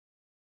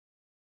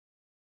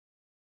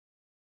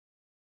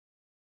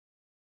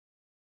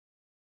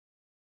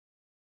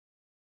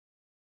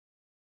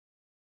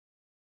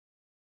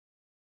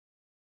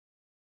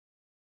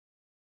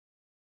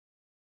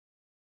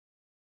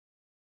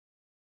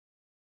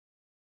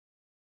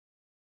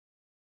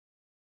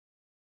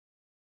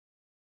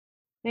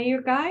 Now,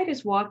 your guide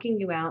is walking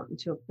you out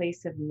into a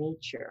place of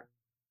nature.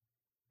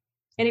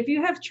 And if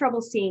you have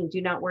trouble seeing, do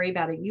not worry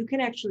about it. You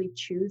can actually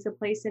choose a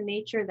place in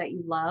nature that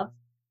you love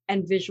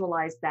and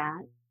visualize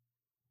that.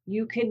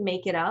 You can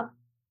make it up.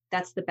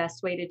 That's the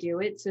best way to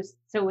do it.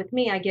 So with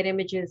me, I get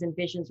images and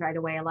visions right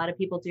away. A lot of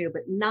people do,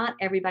 but not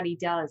everybody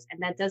does.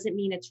 And that doesn't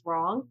mean it's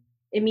wrong.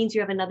 It means you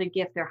have another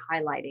gift they're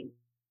highlighting.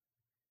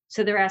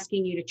 So they're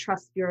asking you to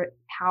trust your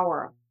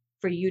power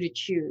for you to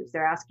choose.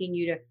 They're asking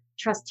you to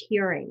trust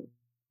hearing,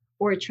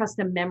 or trust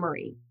a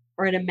memory,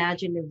 or an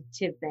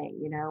imaginative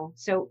thing,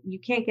 so you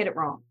can't get it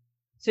wrong.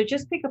 So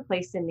just pick a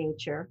place in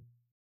nature.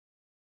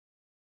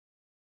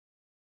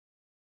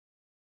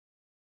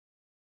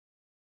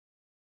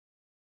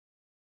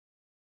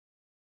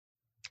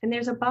 And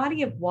there's a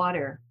body of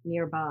water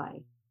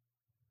nearby.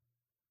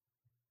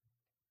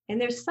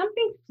 And there's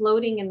something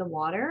floating in the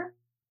water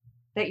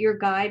that your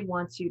guide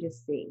wants you to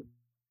see.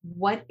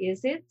 What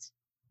is it?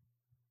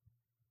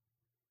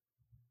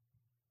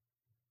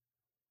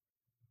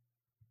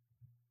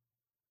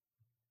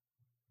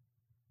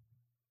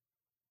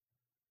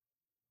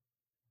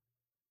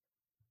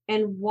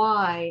 And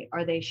why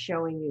are they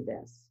showing you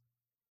this?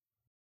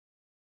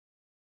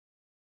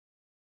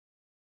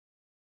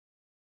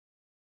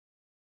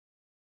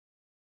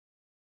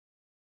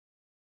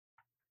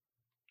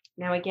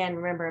 Now, again,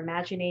 remember,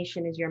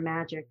 imagination is your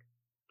magic.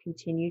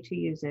 Continue to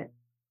use it.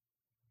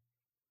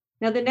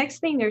 Now, the next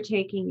thing they're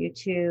taking you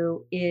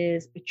to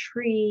is a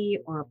tree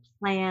or a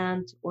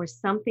plant or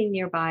something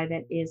nearby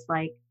that is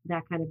like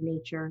that kind of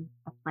nature,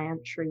 a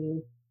plant,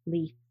 tree,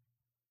 leaf.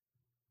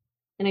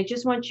 And I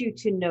just want you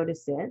to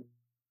notice it.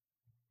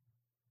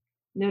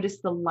 Notice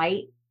the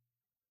light,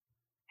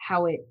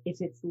 how if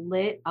it's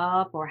lit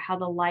up or how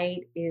the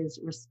light is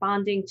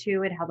responding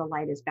to it, how the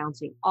light is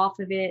bouncing off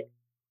of it.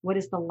 What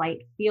does the light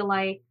feel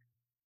like?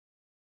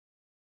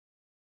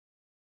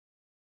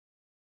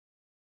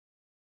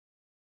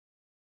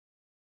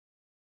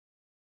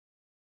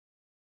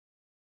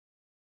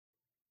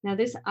 Now,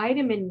 this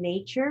item in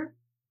nature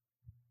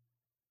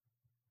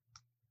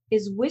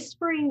is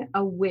whispering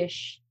a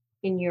wish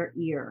in your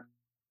ear.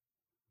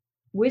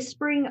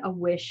 Whispering a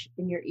wish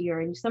in your ear.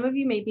 And some of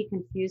you may be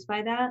confused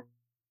by that.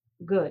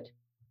 Good.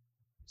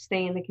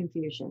 Stay in the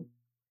confusion.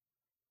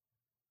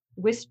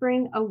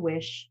 Whispering a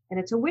wish, and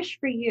it's a wish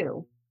for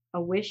you, a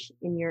wish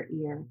in your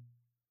ear.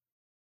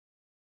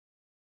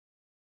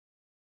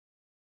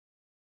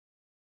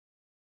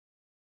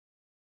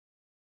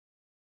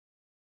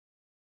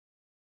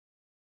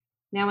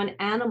 Now an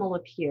animal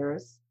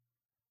appears.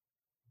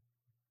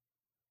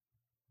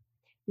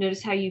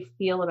 Notice how you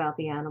feel about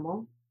the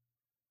animal.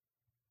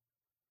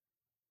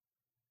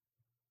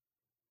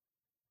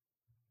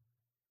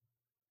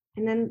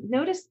 And then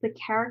notice the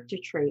character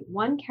trait,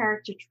 one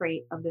character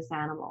trait of this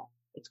animal.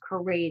 It's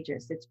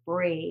courageous, it's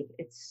brave,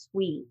 it's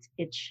sweet,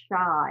 it's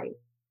shy.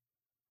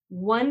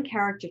 One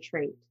character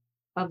trait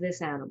of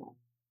this animal.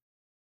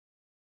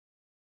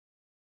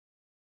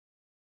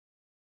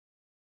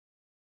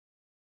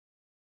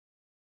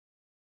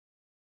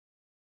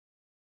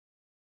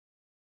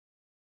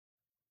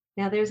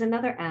 Now there's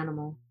another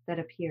animal that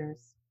appears.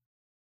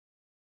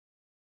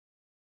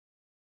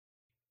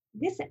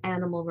 This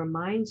animal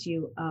reminds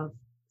you of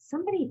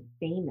somebody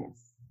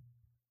famous,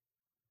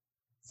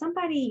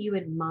 somebody you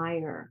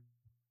admire,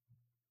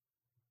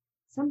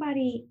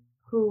 somebody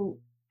who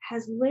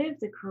has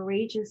lived a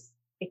courageous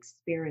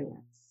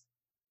experience.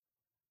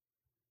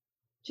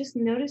 Just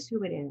notice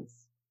who it is.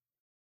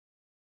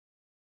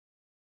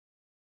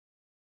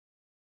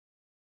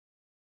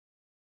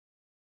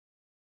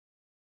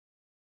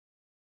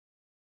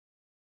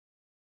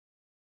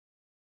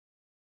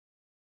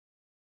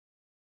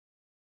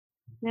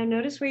 Now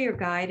notice where your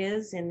guide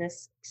is in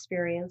this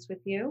experience with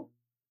you.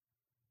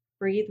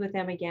 Breathe with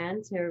them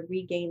again to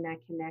regain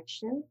that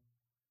connection.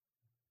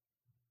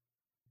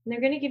 And they're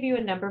going to give you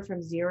a number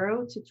from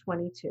 0 to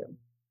 22.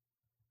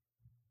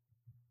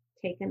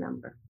 Take a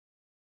number.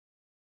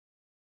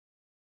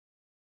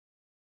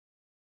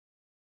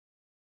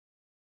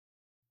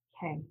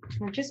 Okay,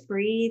 now just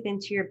breathe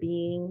into your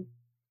being.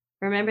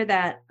 Remember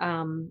that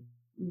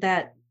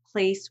that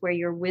place where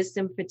your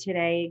wisdom for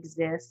today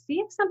exists. See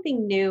if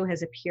something new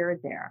has appeared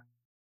there.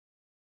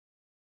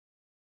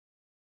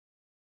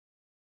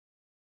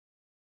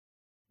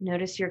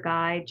 Notice your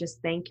guide. Just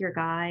thank your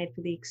guide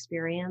for the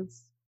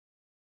experience.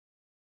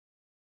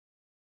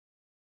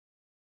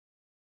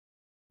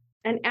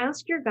 And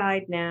ask your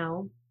guide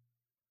now,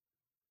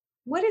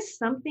 what is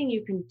something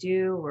you can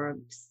do or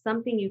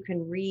something you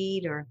can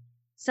read or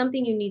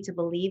something you need to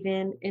believe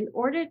in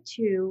order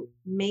to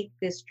make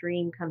this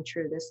dream come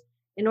true,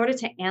 in order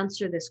to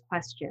answer this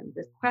question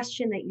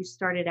that you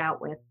started out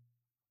with.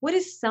 What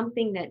is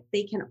something that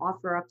they can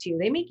offer up to you?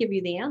 They may give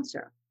you the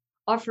answer,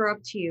 offer up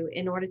to you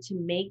in order to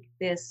make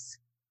this,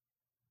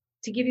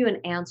 to give you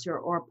an answer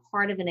or a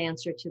part of an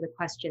answer to the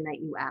question that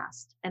you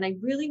asked. And I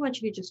really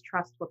want you to just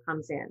trust what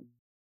comes in.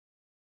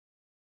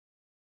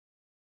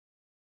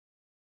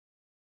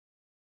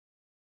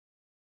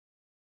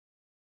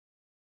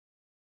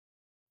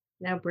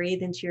 Now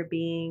breathe into your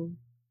being.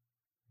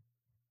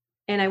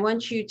 And I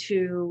want you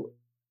to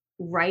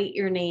write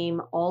your name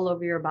all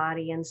over your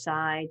body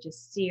inside.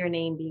 Just see your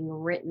name being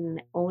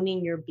written,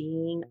 owning your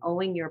being,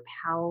 owning your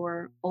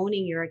power,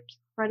 owning your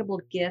incredible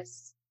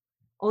gifts,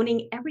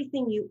 owning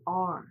everything you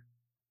are.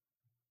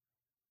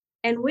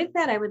 And with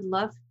that, I would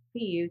love for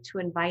you to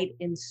invite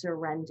in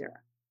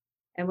surrender.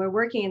 And we're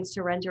working in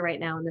surrender right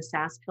now in the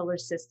SAS pillar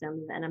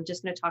system. And I'm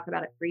just going to talk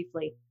about it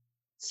briefly.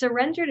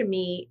 Surrender to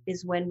me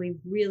is when we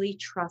really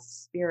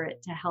trust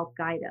spirit to help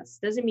guide us.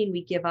 Doesn't mean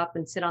we give up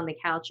and sit on the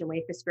couch and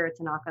wait for spirit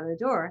to knock on the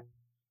door.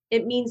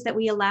 It means that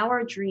we allow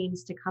our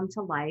dreams to come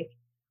to life.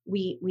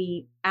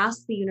 We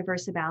ask the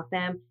universe about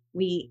them.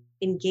 We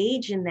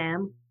engage in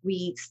them.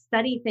 We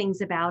study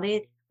things about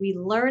it. We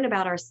learn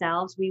about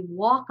ourselves. We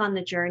walk on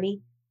the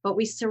journey, but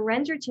we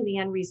surrender to the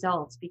end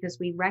results because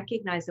we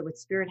recognize that what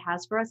spirit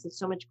has for us is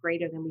so much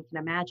greater than we can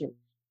imagine,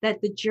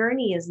 that the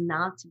journey is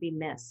not to be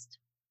missed.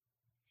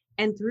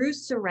 And through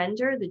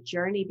surrender, the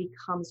journey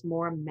becomes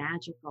more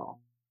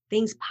magical.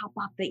 Things pop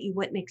up that you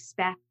wouldn't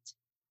expect.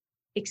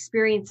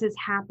 Experiences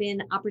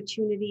happen,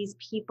 opportunities,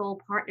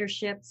 people,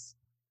 partnerships.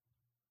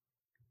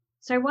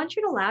 So I want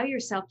you to allow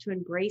yourself to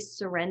embrace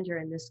surrender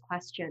in this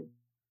question.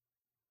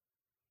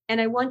 And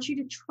I want you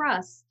to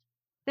trust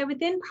that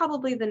within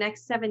probably the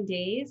next 7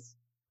 days,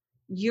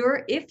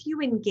 if you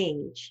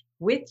engage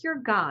with your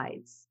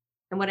guides,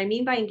 and what I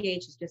mean by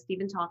engage is just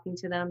even talking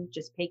to them,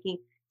 just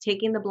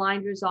taking the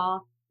blinders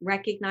off,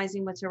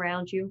 recognizing what's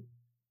around you,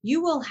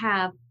 you will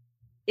have,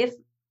 if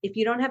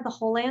you don't have the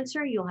whole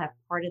answer, you'll have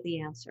part of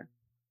the answer.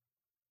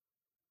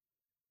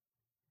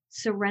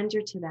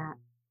 Surrender to that.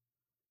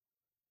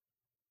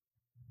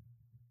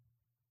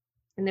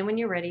 And then when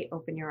you're ready,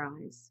 open your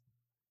eyes.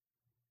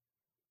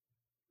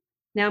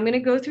 Now I'm going to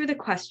go through the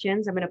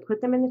questions. I'm going to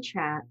put them in the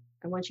chat.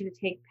 I want you to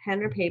take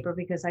pen or paper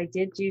because I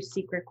did do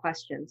secret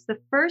questions. The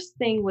first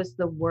thing was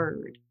the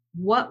word.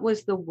 What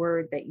was the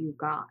word that you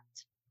got?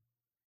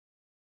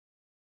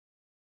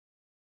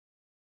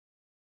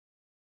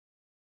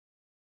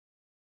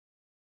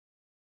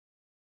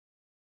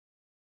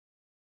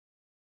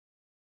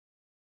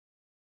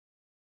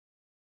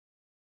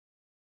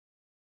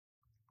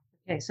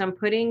 Okay, so I'm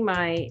putting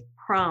my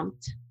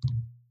prompt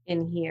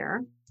in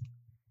here.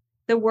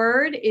 The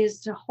word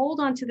is to hold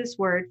on to this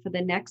word for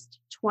the next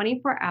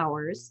 24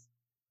 hours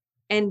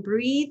and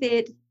breathe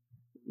it.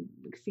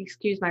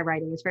 Excuse my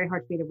writing. It's very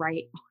hard for me to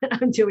write when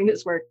I'm doing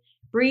this work.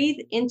 Breathe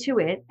into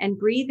it and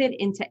breathe it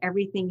into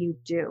everything you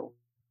do.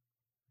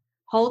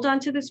 Hold on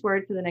to this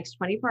word for the next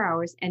 24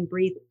 hours and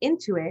breathe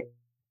into it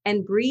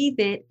and breathe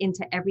it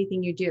into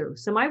everything you do.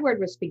 So my word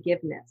was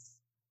forgiveness.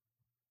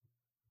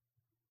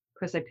 Of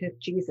course, I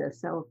picked Jesus,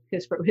 so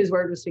his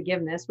word was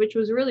forgiveness, which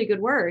was a really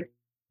good word.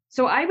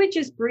 So I would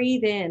just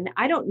breathe in.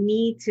 I don't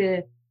need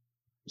to,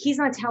 he's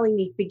not telling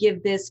me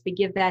forgive this,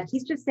 forgive that.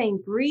 He's just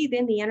saying, breathe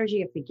in the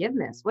energy of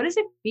forgiveness. What does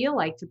it feel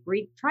like to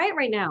breathe? Try it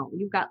right now.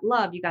 You've got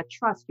love, you got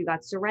trust, you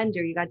got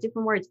surrender, you got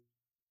different words.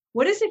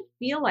 What does it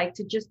feel like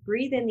to just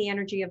breathe in the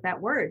energy of that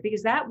word?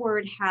 Because that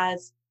word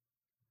has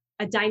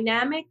a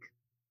dynamic,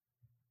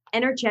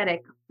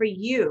 energetic for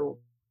you,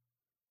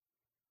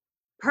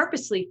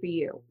 purposely for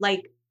you.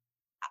 Like,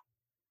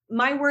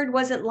 my word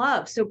wasn't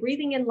love. So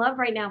breathing in love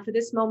right now for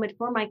this moment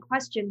for my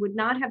question would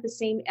not have the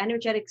same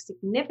energetic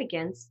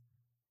significance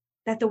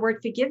that the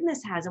word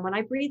forgiveness has. And when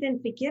I breathe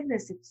in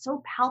forgiveness, it's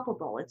so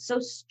palpable. It's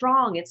so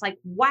strong. It's like,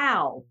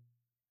 wow.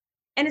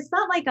 And it's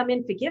not like I'm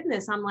in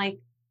forgiveness. I'm like,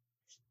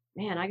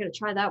 man, I got to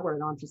try that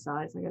word on for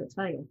size. I got to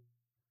tell you.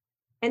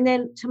 And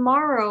then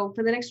tomorrow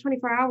for the next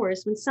 24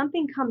 hours, when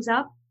something comes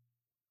up,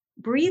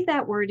 breathe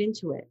that word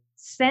into it.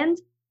 Send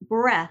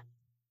breath.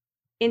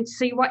 And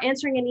so you are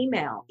answering an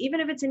email, even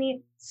if it's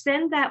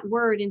send that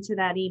word into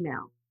that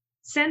email,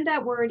 send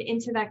that word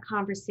into that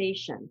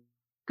conversation,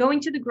 going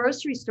to the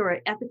grocery store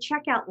at the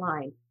checkout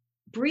line,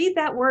 breathe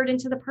that word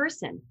into the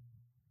person.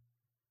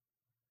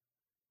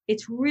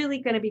 It's really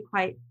going to be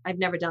quite, I've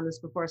never done this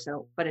before,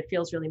 but it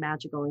feels really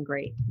magical and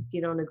great. If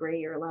you don't agree,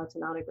 you're allowed to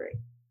not agree.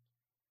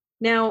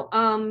 Now,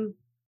 don't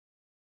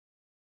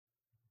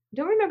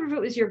remember if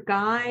it was your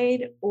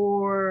guide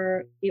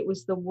or it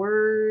was the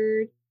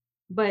word.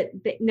 But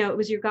no, it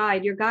was your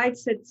guide. Your guide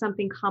said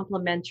something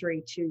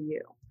complimentary to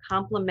you.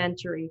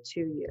 Complimentary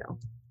to you.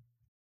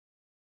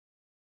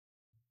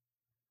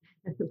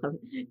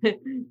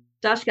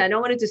 Dashka, I don't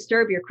want to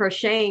disturb your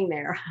crocheting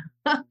there.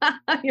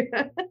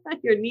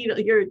 your needle,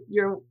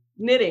 your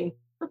knitting.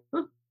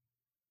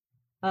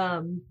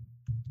 I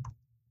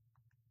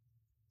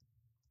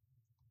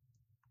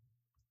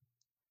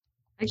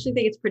actually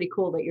think it's pretty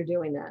cool that you're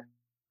doing that.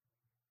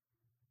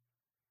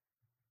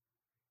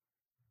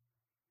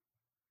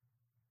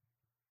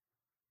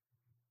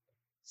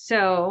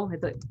 So I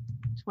thought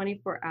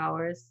 24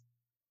 hours.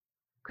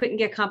 Couldn't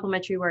get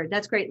complimentary word.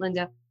 That's great,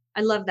 Linda.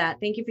 I love that.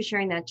 Thank you for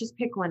sharing that. Just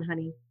pick one,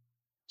 honey.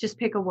 Just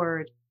pick a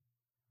word.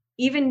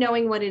 Even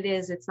knowing what it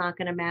is, it's not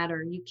going to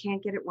matter. You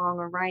can't get it wrong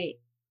or right.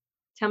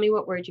 Tell me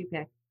what word you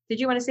picked. Did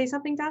you want to say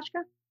something,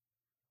 Dashka?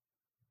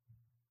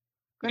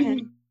 Go ahead.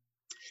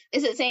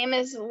 Is it same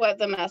as what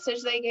the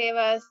message they gave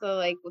us,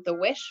 the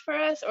wish for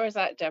us, or is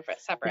that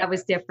different, separate? That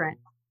was different.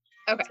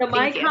 Okay. So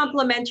my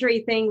complimentary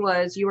thing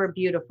was, you are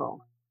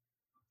beautiful.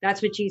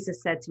 That's what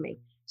Jesus said to me.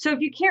 So if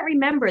you can't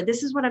remember,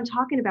 this is what I'm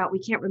talking about. We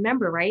can't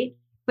remember, right?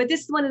 But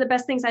this is one of the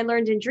best things I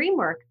learned in dream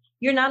work.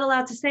 You're not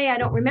allowed to say, I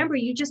don't remember.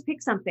 You just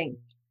pick something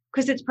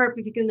because it's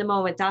perfect in the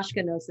moment.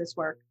 Dashka knows this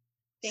work.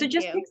 So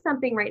just pick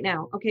something right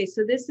now. Okay,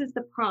 so this is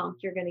the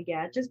prompt you're going to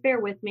get. Just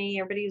bear with me.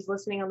 Everybody who's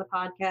listening on the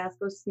podcast,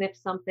 go sniff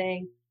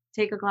something,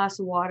 take a glass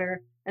of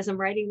water. As I'm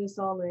writing this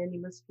all in,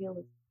 you must feel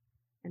it.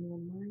 And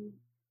then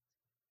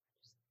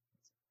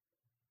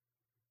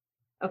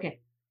okay.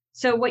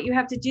 So what you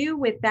have to do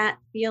with that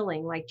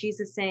feeling, like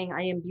Jesus saying,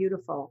 I am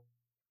beautiful,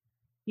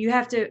 you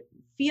have to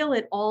feel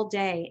it all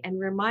day and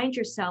remind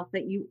yourself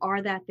that you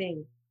are that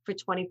thing for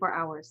 24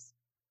 hours.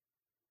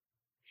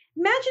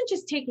 Imagine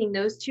just taking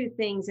those two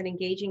things and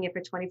engaging it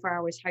for 24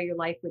 hours, how your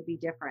life would be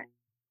different.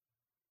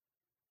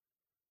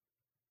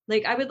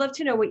 Like, I would love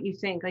to know what you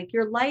think. Like,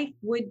 your life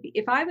would be,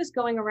 if I was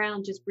going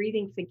around just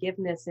breathing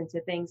forgiveness into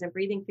things and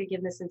breathing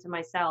forgiveness into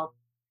myself,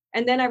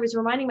 and then I was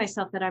reminding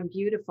myself that I'm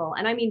beautiful,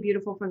 and I mean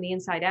beautiful from the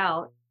inside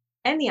out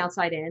and the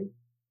outside in,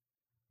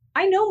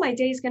 I know my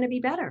day is going to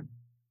be better.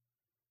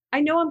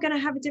 I know I'm going to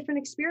have a different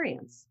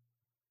experience.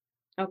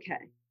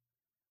 Okay.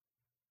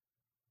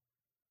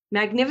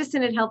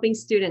 Magnificent at helping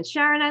students.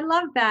 Sharon, I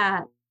love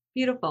that.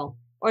 Beautiful.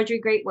 Audrey,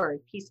 great word.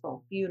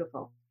 Peaceful.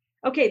 Beautiful.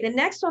 Okay, the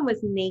next one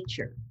was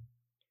nature.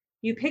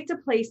 You picked a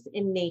place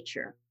in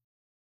nature.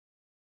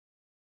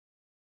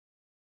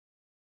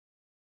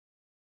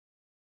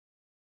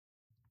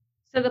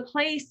 So the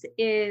place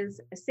is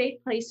a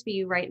safe place for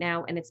you right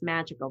now, and it's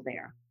magical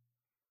there.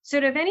 So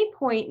at any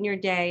point in your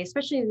day,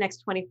 especially in the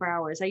next 24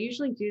 hours, I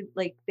usually do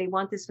like they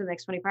want this for the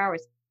next 24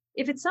 hours.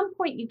 If at some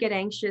point you get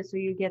anxious or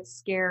you get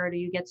scared or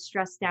you get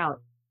stressed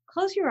out,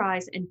 close your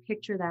eyes and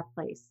picture that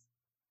place.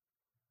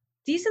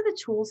 These are the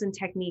tools and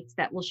techniques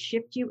that will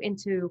shift you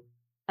into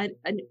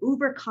an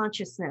uber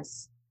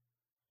consciousness,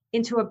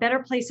 into a better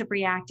place of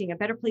reacting, a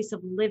better place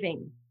of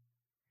living.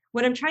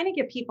 What I'm trying to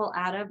get people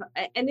out of,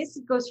 and this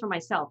goes for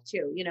myself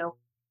too,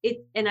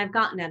 and I've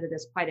gotten out of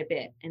this quite a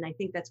bit, and I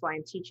think that's why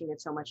I'm teaching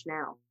it so much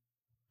now,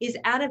 is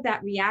out of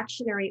that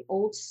reactionary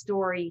old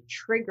story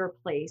trigger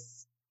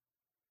place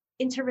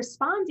into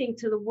responding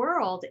to the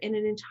world in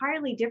an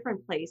entirely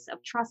different place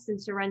of trust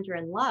and surrender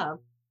and love.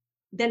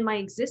 Then my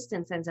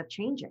existence ends up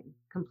changing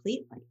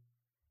completely.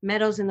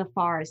 Meadows in the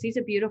forest, these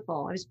are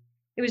beautiful.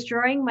 It was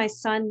drawing my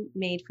son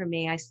made for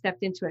me. I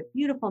stepped into it.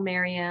 Beautiful,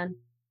 Marianne.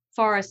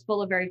 Forest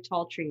full of very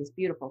tall trees.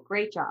 Beautiful.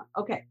 Great job.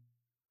 Okay.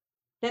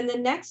 Then the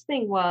next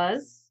thing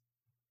was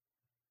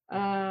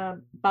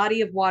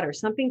body of water,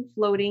 something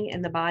floating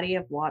in the body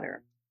of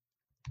water.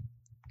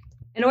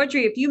 And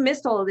Audrey, if you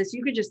missed all of this,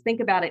 you could just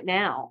think about it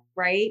now,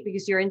 right?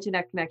 Because your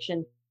internet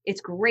connection,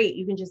 it's great.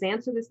 You can just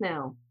answer this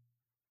now.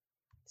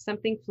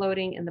 Something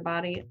floating in the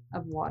body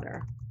of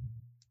water.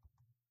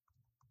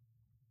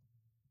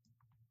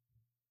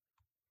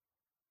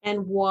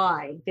 And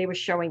why they were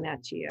showing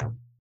that to you.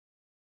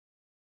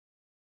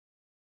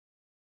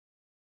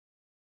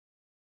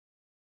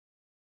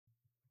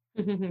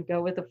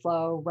 Go with the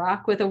flow,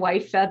 rock with a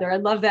white feather. I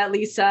love that,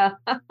 Lisa.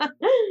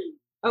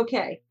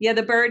 Okay. Yeah,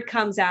 the bird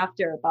comes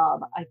after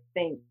Bob, I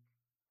think.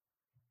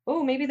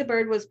 Oh, maybe the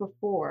bird was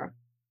before.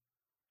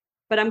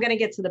 But I'm going to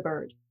get to the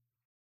bird.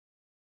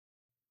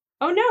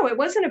 Oh, no, it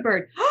wasn't a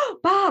bird.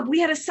 Bob, we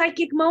had a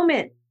psychic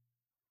moment.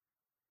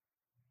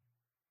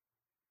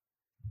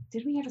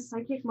 Did we have a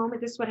psychic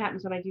moment? This is what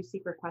happens when I do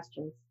secret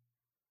questions.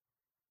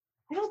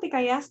 I don't think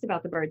I asked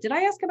about the bird. Did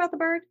I ask about the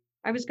bird?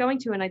 I was going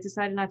to, and I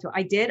decided not to.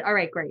 I did? All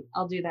right, great.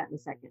 I'll do that in a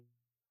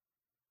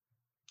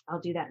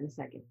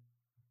second.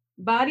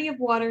 Body of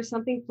water,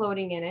 something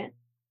floating in it.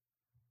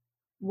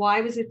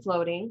 Why was it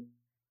floating?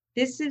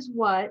 This is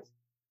what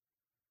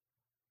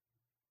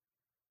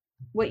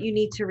you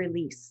need to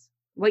release.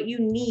 What you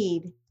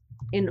need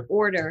in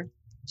order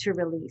to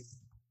release.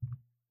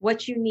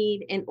 What you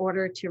need in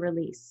order to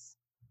release.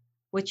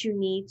 What you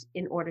need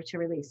in order to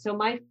release. So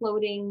my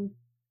floating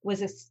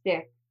was a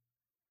stick.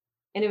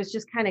 And it was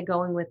just kind of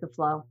going with the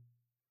flow.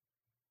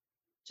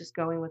 Just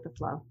going with the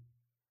flow.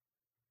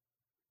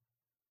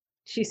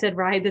 She said,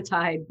 ride the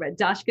tide. But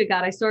Dashka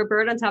got, I saw a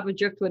bird on top of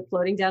driftwood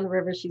floating down the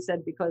river. She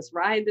said, because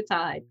ride the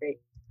tide. Great.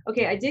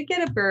 Okay, I did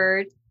get a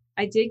bird.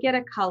 I did get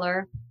a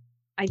color.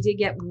 I did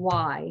get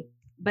why.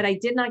 But I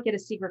did not get a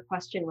secret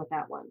question with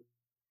that one.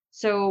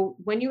 So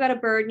when you got a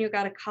bird and you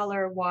got a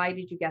color, why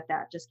did you get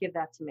that? Just give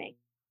that to me.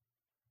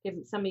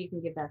 Some of you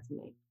can give that to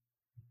me.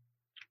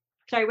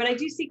 Sorry, when I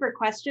do secret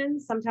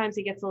questions, sometimes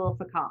it gets a little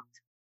fakaked.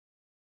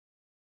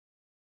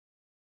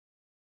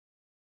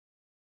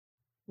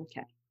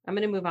 Okay, I'm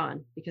going to move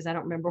on because I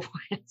don't remember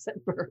why I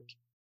said bird.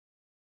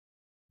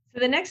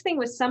 So the next thing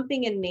was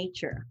something in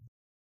nature.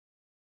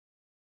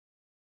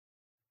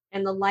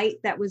 And the light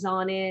that was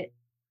on it.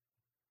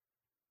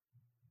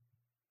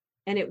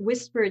 And it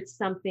whispered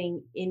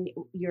something in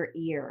your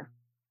ear.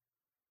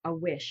 A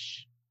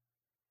wish.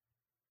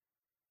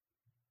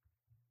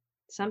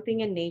 Something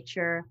in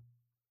nature.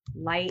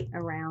 Light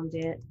around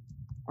it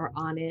or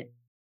on it,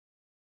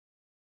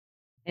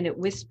 and it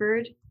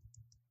whispered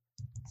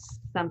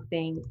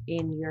something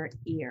in your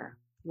ear.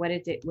 What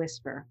did it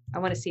whisper? I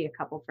want to see a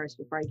couple first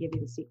before I give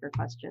you the secret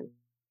question.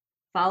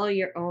 Follow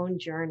your own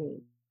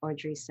journey,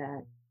 Audrey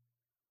said.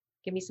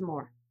 Give me some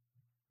more.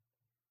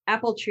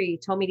 Apple tree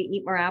told me to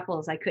eat more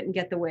apples. I couldn't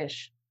get the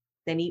wish.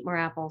 Then eat more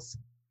apples.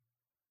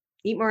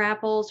 Eat more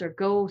apples or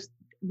go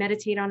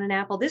meditate on an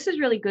apple. This is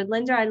really good,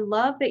 Linda. I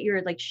love that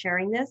you're like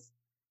sharing this,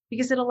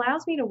 because it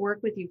allows me to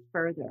work with you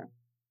further.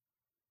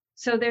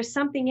 So there's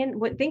something in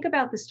what, think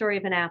about the story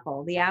of an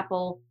apple. The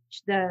apple,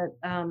 the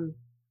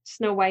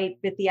Snow White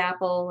bit the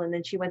apple and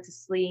then she went to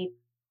sleep.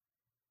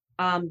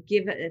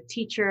 Give a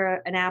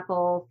teacher an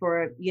apple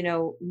for,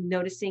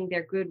 noticing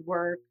their good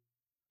work.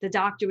 The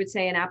doctor would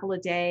say an apple a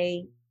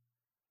day.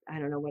 I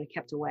don't know what it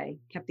kept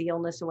the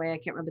illness away. I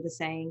can't remember the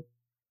saying.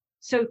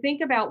 So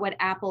think about what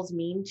apples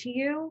mean to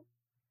you.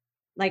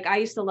 Like I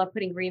used to love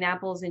putting green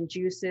apples in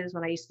juices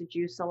when I used to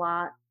juice a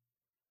lot,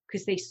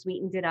 because they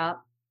sweetened it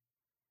up.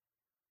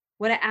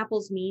 What do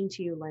apples mean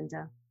to you,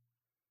 Linda?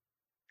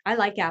 I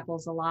like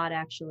apples a lot,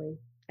 actually.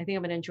 I think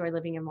I'm going to enjoy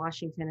living in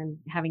Washington and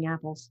having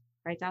apples.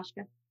 Right,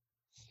 Dashka?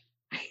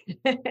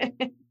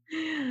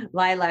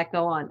 Lilac,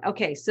 go on.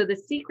 Okay, so the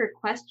secret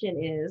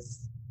question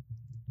is,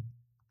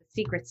 the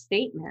secret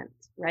statement.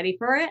 Ready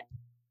for it?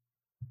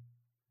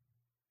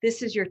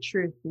 This is your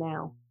truth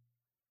now.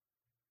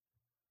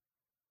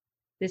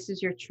 This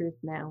is your truth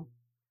now.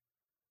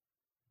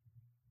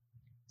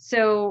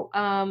 So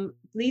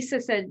Lisa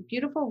said,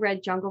 beautiful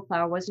red jungle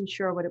flower, wasn't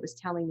sure what it was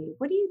telling me.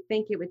 What do you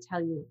think it would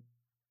tell you,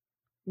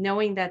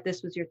 knowing that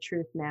this was your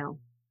truth now?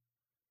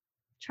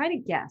 Try to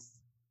guess.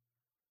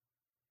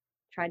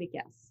 Try to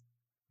guess.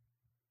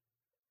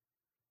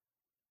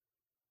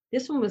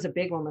 This one was a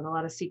big one with a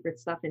lot of secret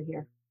stuff in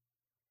here.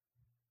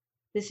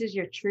 This is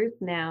your truth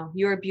now.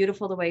 You are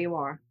beautiful the way you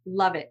are.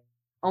 Love it.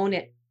 Own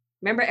it.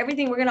 Remember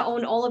everything. We're going to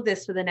own all of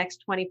this for the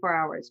next 24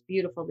 hours.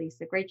 Beautiful,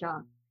 Lisa. Great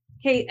job.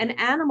 Okay, an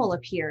animal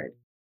appeared.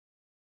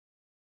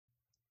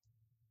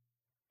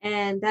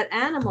 And that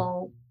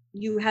animal,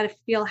 you had to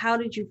feel, how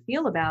did you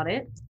feel about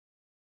it?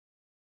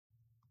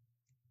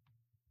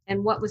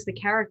 And what was the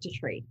character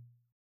trait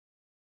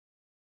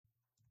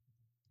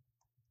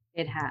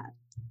it had?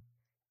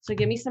 So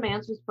give me some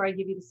answers before I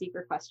give you the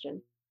secret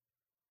question.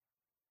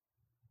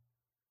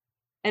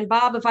 And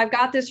Bob, if I've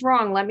got this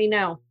wrong, let me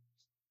know.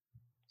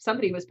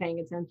 Somebody was paying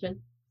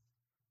attention.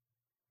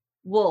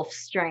 Wolf,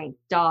 strength.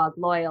 Dog,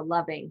 loyal,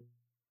 loving.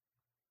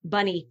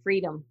 Bunny,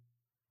 freedom.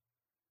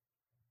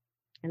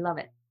 I love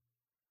it.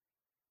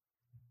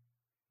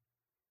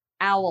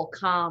 Owl,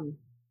 calm.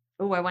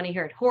 Oh, I want to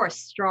hear it. Horse,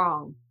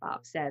 strong,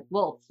 Bob said.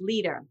 Wolf,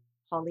 leader,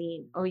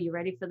 Pauline. Oh, you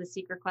ready for the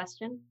secret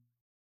question?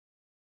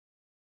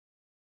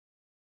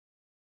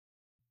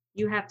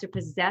 You have to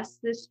possess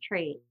this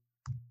trait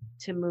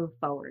to move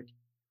forward.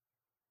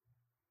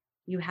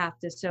 You have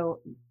to, so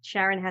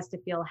Sharon has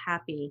to feel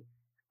happy.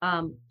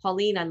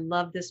 Pauline, I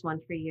love this one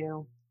for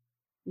you.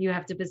 You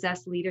have to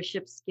possess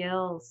leadership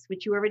skills,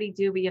 which you already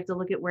do, but you have to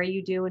look at where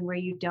you do and where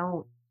you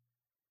don't.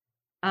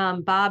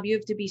 Bob, you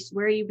have to be,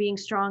 where are you being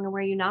strong and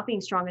where are you not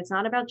being strong? It's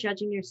not about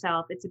judging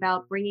yourself. It's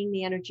about bringing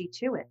the energy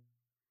to it.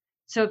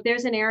 So if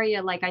there's an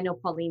area, like I know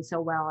Pauline so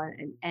well,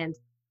 and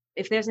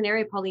if there's an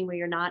area, Pauline, where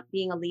you're not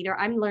being a leader,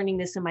 I'm learning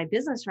this in my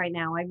business right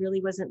now. I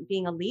really wasn't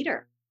being a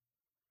leader.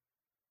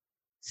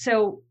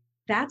 So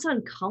that's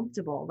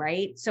uncomfortable,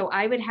 right? So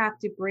I would have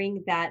to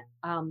bring that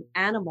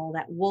animal,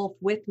 that wolf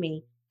with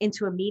me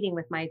into a meeting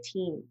with my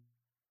team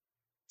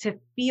to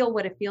feel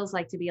what it feels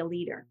like to be a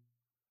leader.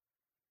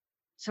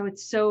 So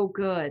it's so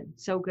good,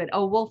 so good.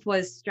 Oh, wolf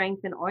was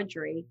strength and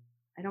Audrey.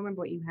 I don't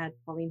remember what you had,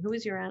 Pauline. Who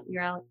was your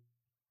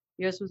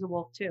yours was a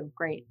wolf too.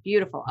 Great,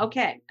 beautiful.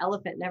 Okay,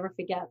 elephant never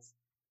forgets.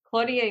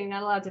 Claudia, you're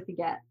not allowed to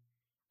forget.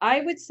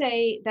 I would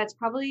say that's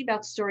probably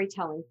about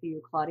storytelling for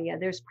you, Claudia.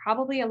 There's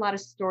probably a lot of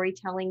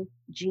storytelling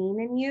gene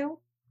in you.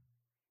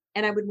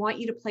 And I would want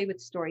you to play with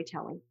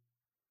storytelling.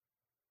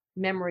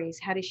 Memories,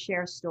 how to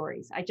share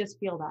stories. I just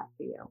feel that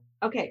for you.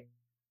 Okay,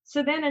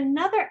 so then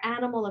another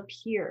animal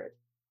appeared.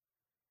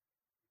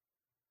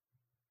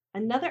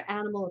 Another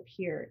animal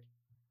appeared.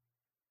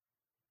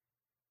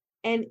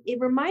 And it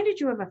reminded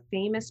you of a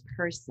famous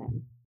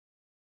person.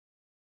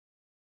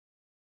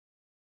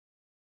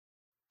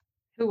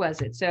 Who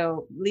was it?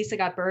 So Lisa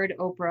got bird,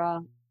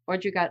 Oprah.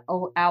 Audrey got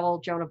owl,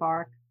 Joan of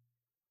Arc.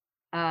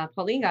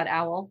 Pauline got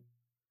owl.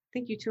 I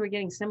think you two are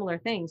getting similar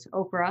things.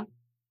 Oprah.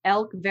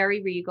 Elk,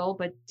 very regal,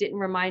 but didn't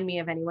remind me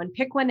of anyone.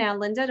 Pick one now,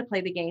 Linda, to play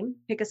the game.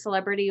 Pick a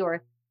celebrity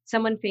or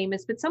someone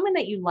famous, but someone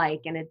that you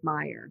like and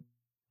admire.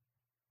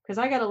 Because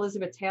I got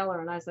Elizabeth Taylor,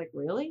 and I was like,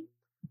 really?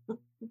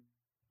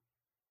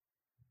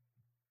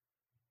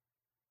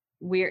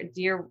 Weird,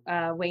 dear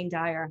Wayne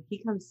Dyer. He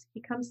comes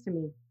to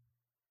me.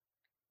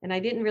 And I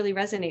didn't really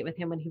resonate with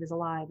him when he was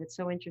alive. It's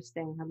so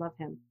interesting. I love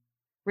him.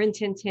 Rin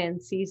Tin Tin,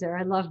 Caesar.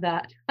 I love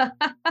that.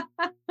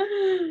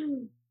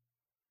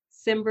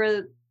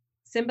 Simba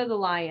the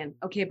lion.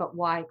 Okay, but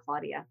why,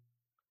 Claudia?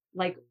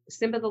 Like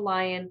Simba the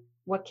lion,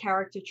 what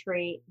character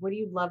trait? What do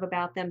you love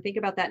about them? Think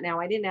about that now.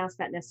 I didn't ask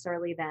that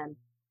necessarily then.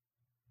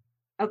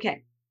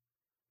 Okay.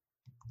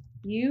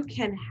 You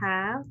can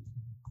have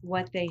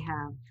what they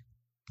have.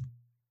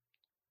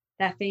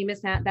 That famous,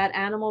 that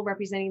animal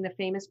representing the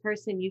famous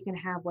person, you can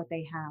have what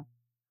they have.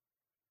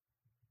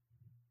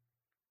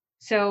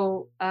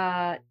 So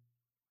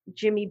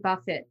Jimmy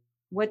Buffett,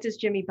 what does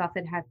Jimmy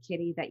Buffett have,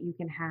 Kitty, that you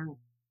can have?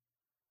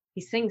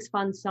 He sings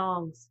fun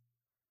songs.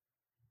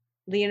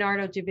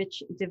 Leonardo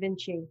da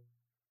Vinci.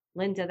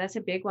 Linda, that's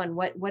a big one.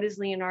 What does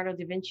Leonardo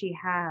da Vinci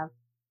have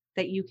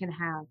that you can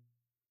have?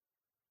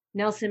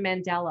 Nelson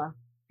Mandela,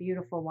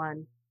 beautiful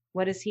one.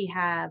 What does he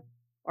have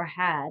or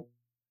had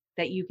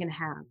that you can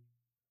have?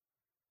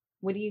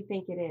 What do you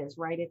think it is?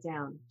 Write it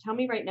down. Tell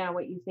me right now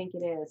what you think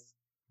it is.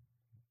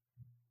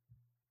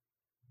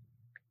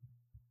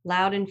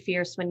 Loud and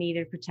fierce when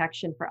needed,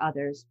 protection for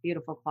others.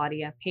 Beautiful,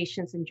 Claudia.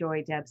 Patience and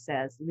joy, Deb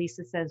says.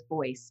 Lisa says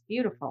voice.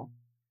 Beautiful.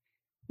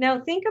 Now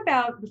think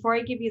about, before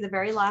I give you the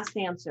very last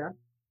answer,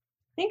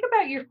 think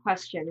about your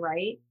question,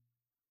 right?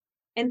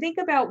 And think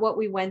about what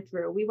we went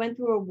through. We went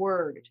through a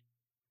word.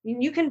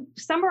 You can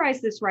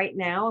summarize this right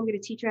now. I'm going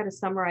to teach you how to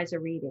summarize a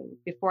reading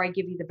before I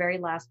give you the very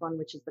last one,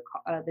 which is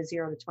the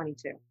 0 to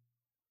 22.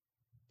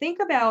 Think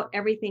about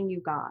everything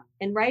you got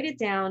and write it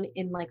down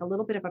in like a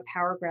little bit of a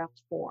paragraph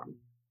form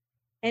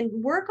and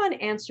work on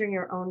answering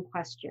your own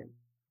question.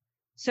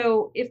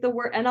 So if the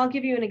word, and I'll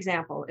give you an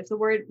example. If the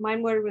word, my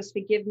word was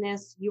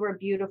forgiveness, you are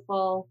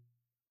beautiful.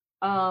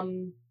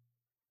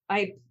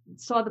 I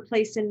saw the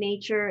place in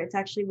nature. It's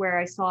actually where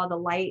I saw the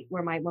light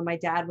where when my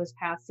dad was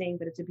passing,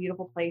 but it's a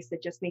beautiful place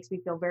that just makes me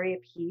feel very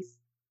at peace.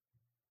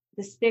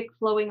 The stick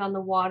flowing on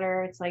the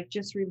water, it's like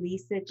just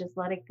release it, just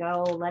let it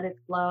go, let it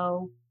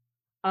flow.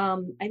 I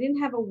didn't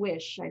have a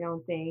wish, I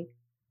don't think.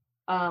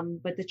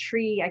 But the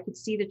tree, I could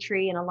see the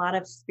tree, and a lot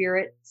of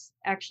spirits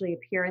actually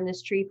appear in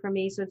this tree for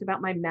me. So it's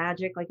about my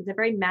magic. Like, it's a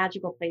very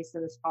magical place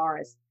in this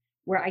forest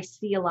where I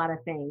see a lot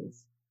of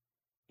things.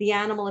 The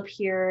animal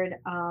appeared.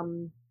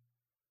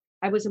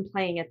 I wasn't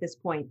playing at this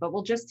point, but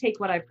we'll just take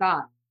what I've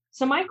got.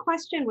 So my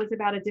question was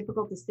about a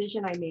difficult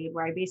decision I made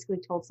where I basically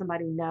told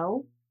somebody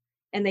no,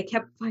 and they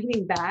kept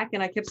fighting back,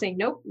 and I kept saying,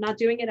 nope, not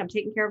doing it. I'm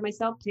taking care of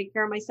myself, take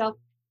care of myself.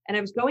 And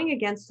I was going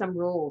against some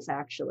rules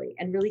actually,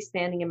 and really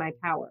standing in my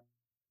power.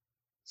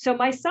 So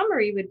my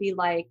summary would be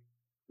like,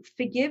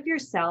 forgive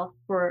yourself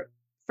for,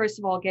 first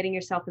of all, getting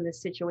yourself in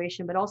this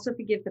situation, but also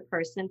forgive the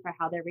person for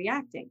how they're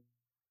reacting.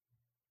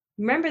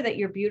 Remember that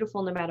you're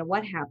beautiful no matter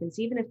what happens,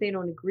 even if they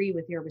don't agree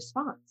with your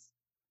response.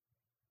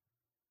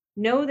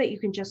 Know that you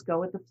can just go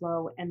with the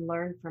flow and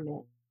learn from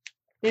it.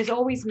 There's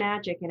always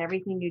magic in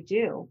everything you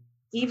do,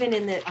 even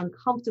in the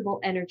uncomfortable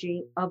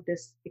energy of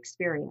this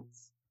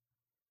experience.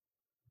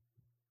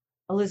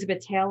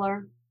 Elizabeth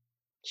Taylor,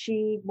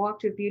 she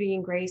walked with beauty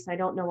and grace. I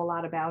don't know a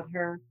lot about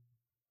her.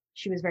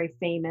 She was very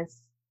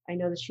famous. I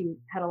know that she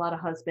had a lot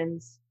of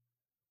husbands.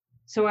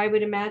 So I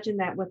would imagine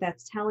that what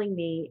that's telling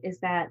me is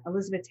that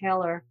Elizabeth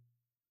Taylor,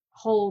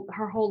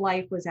 her whole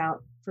life was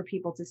out for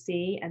people to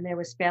see, and there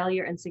was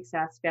failure and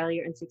success,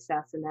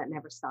 and that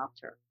never stopped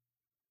her.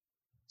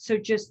 So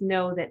just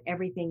know that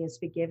everything is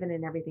forgiven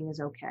and everything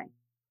is okay.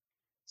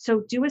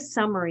 So do a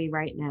summary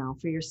right now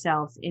for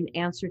yourselves in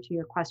answer to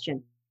your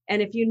question.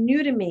 And if you're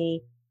new to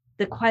me,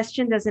 the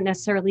question doesn't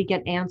necessarily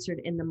get answered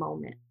in the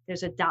moment.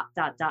 There's a ...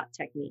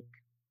 technique.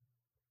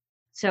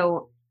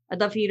 So I'd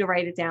love for you to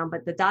write it down,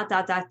 but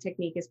the ...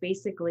 technique is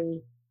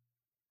basically,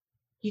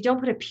 you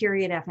don't put a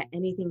period after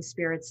anything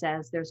spirit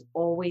says. There's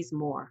always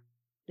more.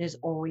 There's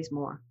always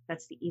more.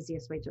 That's the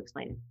easiest way to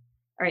explain it.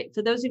 All right,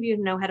 for those of you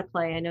who know how to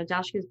play, I know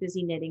Dashka's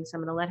busy knitting, so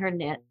I'm going to let her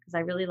knit because I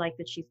really like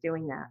that she's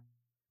doing that.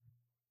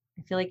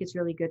 I feel like it's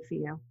really good for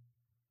you.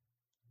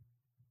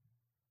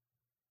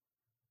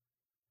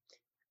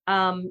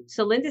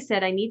 So Linda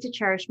said, I need to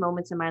cherish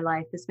moments in my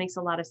life. This makes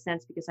a lot of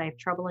sense because I have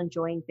trouble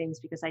enjoying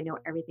things because I know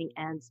everything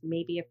ends.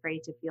 Maybe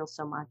afraid to feel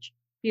so much.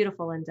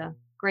 Beautiful, Linda.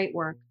 Great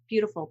work.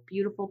 Beautiful,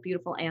 beautiful,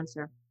 beautiful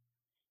answer.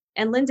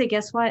 And Linda,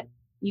 guess what?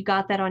 You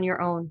got that on your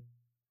own.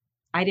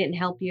 I didn't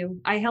help you.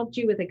 I helped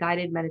you with a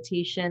guided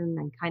meditation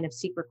and kind of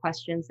secret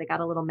questions. They got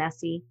a little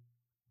messy,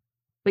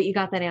 but you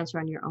got that answer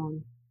on your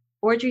own.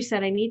 Audrey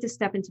said, I need to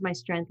step into my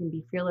strength and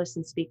be fearless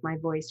and speak my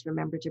voice.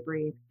 Remember to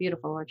breathe.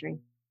 Beautiful, Audrey.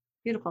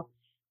 Beautiful.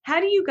 How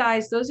do you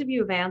guys, those of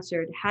you who have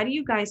answered, how do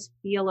you guys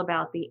feel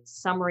about the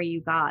summary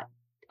you got?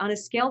 On a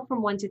scale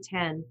from 1 to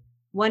 10,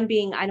 1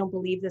 being, I don't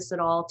believe this at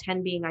all,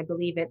 10 being, I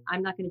believe it.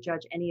 I'm not going to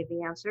judge any of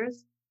the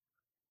answers.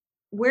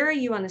 Where are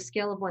you on a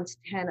scale of 1 to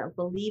 10 of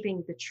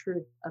believing the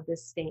truth of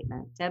this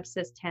statement? Deb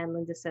says 10,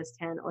 Linda says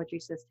 10, Audrey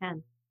says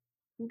 10.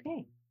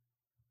 Okay.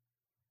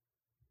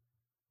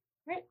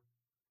 Right.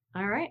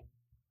 All right.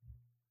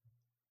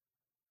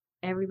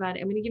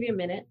 Everybody, I'm going to give you a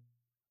minute,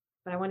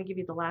 but I want to give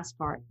you the last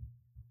part.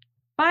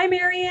 Bye,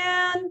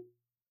 Marianne.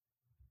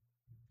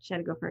 She had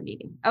to go for a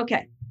meeting.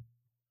 Okay.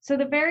 So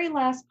the very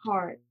last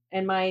part,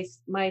 and my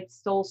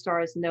soul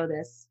stars know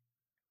this,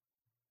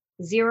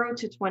 0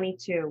 to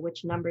 22,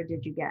 which number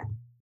did you get?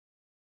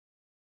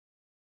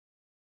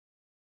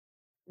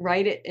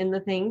 Write it in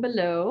the thing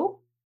below.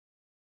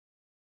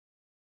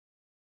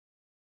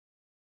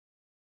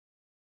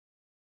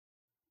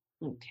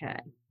 Okay.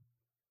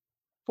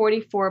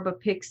 44,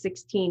 but pick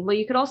 16. Well,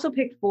 you could also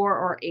pick 4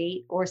 or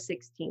 8 or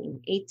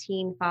 16.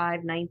 18,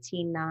 5,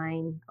 19,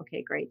 9.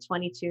 Okay, great.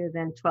 22,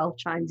 then 12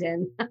 chimes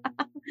in.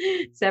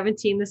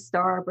 17, the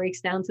star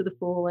breaks down to the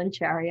fool and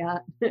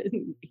chariot.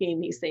 He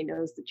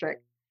knows the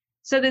trick.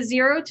 So the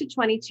 0 to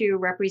 22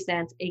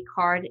 represents a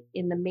card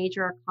in the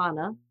major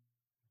arcana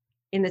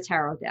in the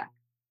tarot deck.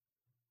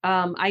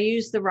 I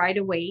use the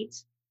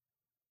Rider-Waite,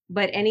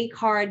 but any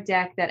card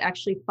deck that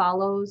actually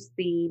follows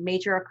the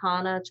major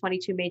arcana,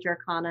 22 major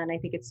arcana, and I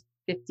think it's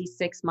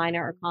 56 minor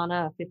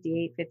arcana,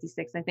 58,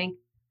 56, I think.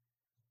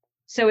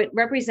 So it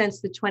represents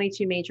the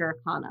 22 major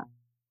arcana.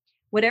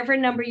 Whatever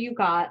number you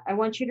got, I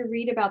want you to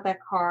read about that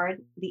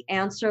card. The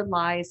answer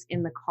lies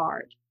in the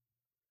card.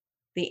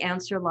 The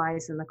answer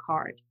lies in the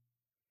card.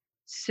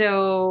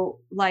 So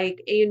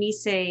like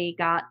Eunice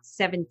got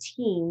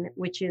 17,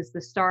 which is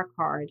the star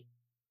card.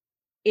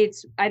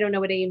 I don't know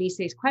what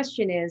Eunice's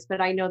question is,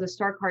 but I know the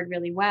star card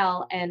really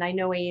well. And I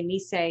know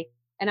Eunice,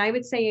 and I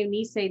would say,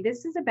 Eunice,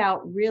 this is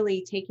about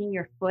really taking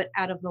your foot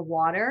out of the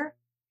water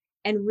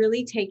and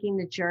really taking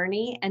the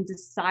journey and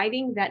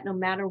deciding that no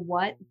matter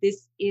what,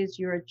 this is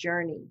your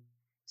journey.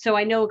 So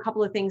I know a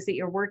couple of things that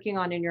you're working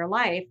on in your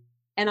life.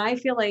 And I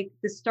feel like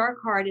the star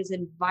card is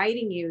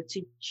inviting you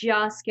to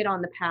just get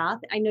on the path.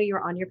 I know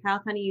you're on your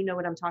path, honey. You know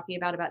what I'm talking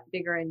about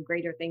bigger and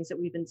greater things that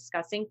we've been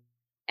discussing.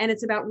 And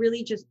it's about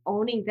really just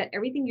owning that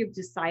everything you've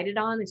decided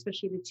on,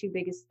 especially the two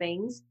biggest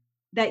things,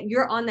 that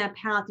you're on that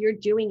path, you're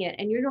doing it,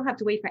 and you don't have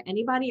to wait for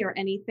anybody or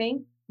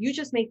anything. You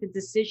just make the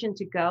decision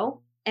to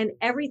go, and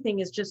everything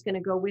is just going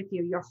to go with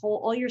you.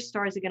 All your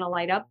stars are going to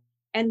light up.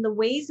 And the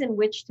ways in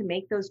which to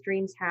make those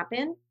dreams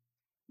happen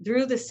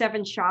through the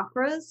 7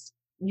 chakras,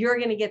 you're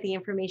going to get the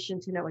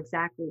information to know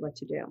exactly what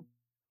to do.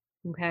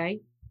 Okay.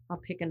 I'll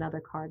pick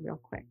another card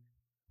real quick.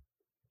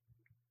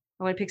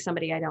 I want to pick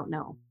somebody I don't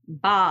know.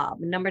 Bob,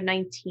 number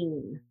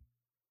 19.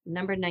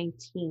 Number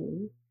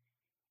 19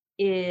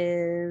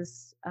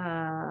 is,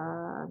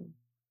 I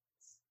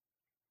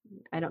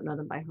don't know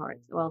them by heart.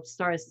 Well,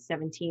 star is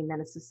 17, then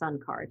it's the sun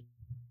card.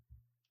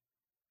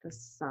 The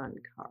sun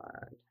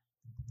card.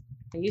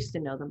 I used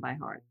to know them by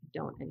heart.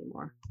 Don't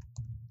anymore.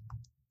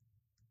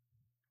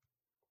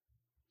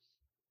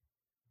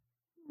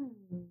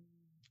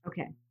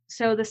 Okay.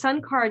 So the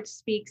sun card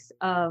speaks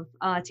of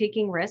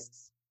taking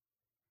risks.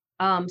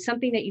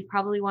 Something that you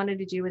probably wanted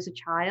to do as a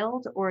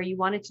child or you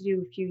wanted to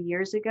do a few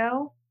years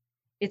ago.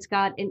 It's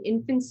got an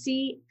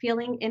infancy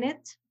feeling in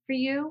it for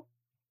you.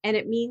 And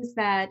it means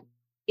that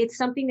it's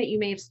something that you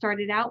may have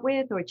started out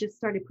with or just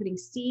started putting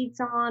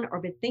seeds on or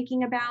been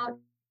thinking about.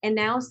 And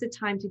now's the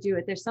time to do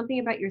it. There's something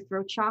about your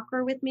throat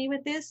chakra with me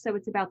with this. So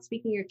it's about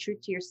speaking your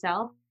truth to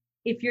yourself.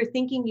 If you're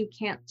thinking you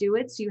can't do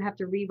it, so you have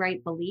to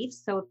rewrite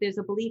beliefs. So if there's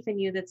a belief in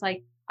you that's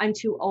like, I'm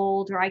too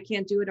old or I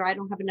can't do it or I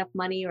don't have enough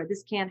money or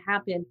this can't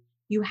happen,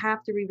 you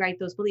have to rewrite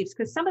those beliefs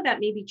because some of that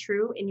may be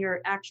true in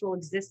your actual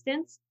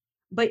existence,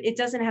 but it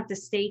doesn't have to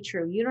stay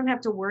true. You don't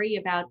have to worry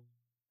about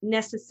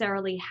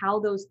necessarily how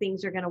those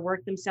things are going to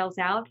work themselves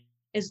out.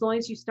 As long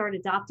as you start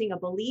adopting a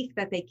belief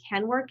that they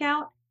can work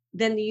out,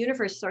 then the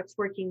universe starts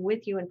working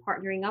with you and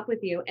partnering up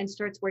with you and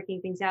starts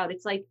working things out.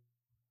 It's like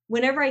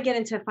whenever I get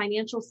into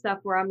financial stuff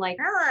where I'm like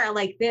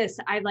this,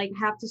 I like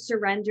have to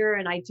surrender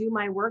and I do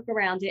my work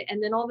around it.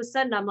 And then all of a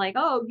sudden I'm like,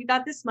 oh, you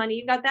got this money,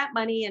 you got that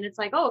money. And it's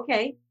like, oh,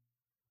 okay,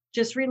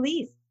 just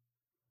release.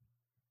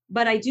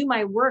 But I do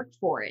my work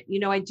for it.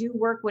 I do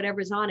work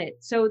whatever's on it.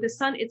 So the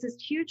sun, it's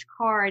this huge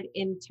card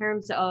in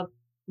terms of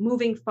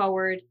moving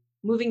forward,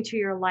 moving to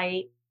your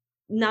light,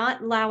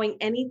 not allowing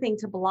anything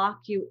to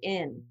block you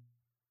in.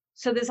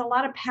 So there's a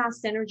lot of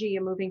past energy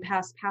you're moving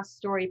past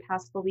story,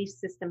 past belief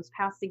systems,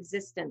 past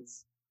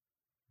existence.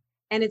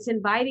 And it's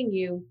inviting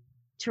you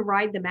to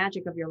ride the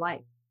magic of your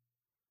life.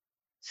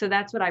 So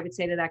that's what I would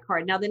say to that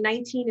card. Now, the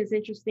 19 is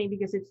interesting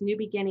because it's new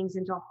beginnings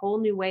into a whole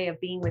new way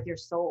of being with your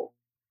soul,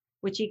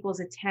 which equals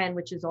a 10,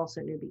 which is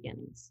also new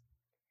beginnings.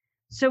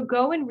 So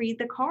go and read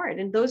the card.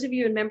 And those of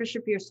you in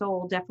Membership of Your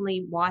Soul,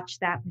 definitely watch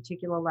that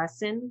particular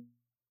lesson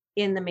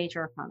in the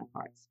Major Arcana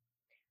cards.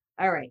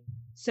 All right.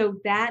 So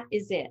that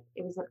is it.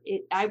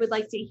 I would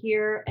like to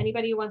hear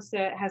anybody who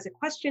has a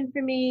question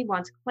for me,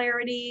 wants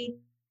clarity.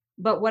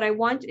 But what I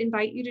want to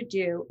invite you to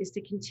do is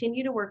to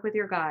continue to work with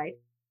your guide.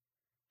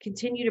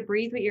 Continue to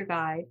breathe with your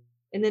guide.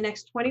 In the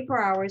next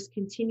 24 hours,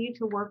 continue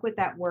to work with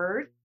that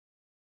word.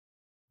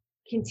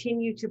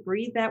 Continue to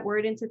breathe that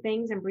word into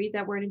things and breathe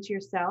that word into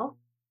yourself.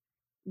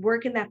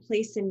 Work in that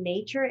place in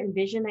nature,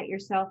 envision that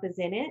yourself is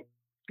in it.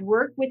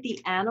 Work with the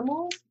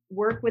animals,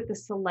 work with the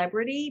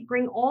celebrity,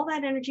 bring all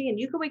that energy. And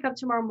you can wake up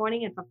tomorrow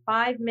morning and for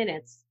 5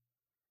 minutes,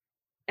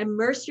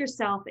 immerse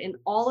yourself in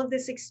all of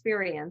this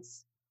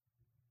experience.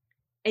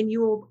 And you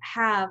will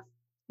have,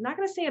 I'm not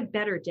going to say a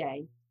better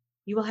day,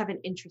 you will have an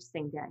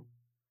interesting day.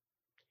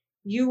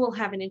 You will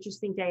have an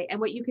interesting day. And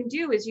what you can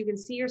do is you can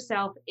see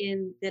yourself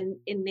in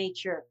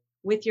nature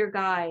with your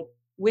guide,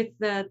 with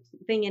the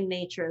thing in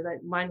nature,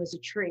 that mine was a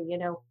tree,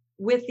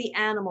 with the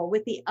animal,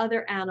 with the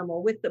other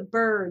animal, with the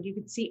bird. You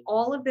could see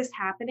all of this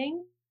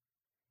happening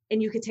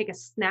and you could take a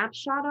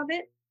snapshot of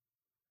it.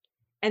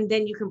 And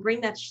then you can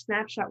bring that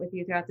snapshot with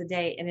you throughout the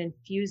day and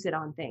infuse it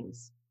on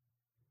things.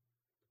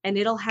 And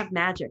it'll have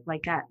magic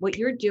like that. What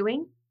you're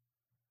doing,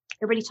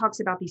 everybody talks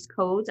about these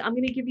codes. I'm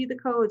going to give you the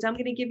codes. I'm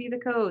going to give you the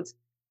codes.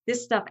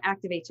 This stuff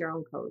activates your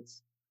own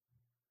codes.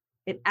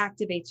 It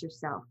activates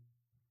yourself.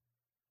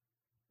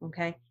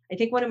 Okay. I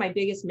think one of my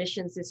biggest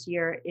missions this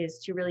year is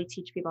to really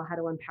teach people how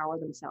to empower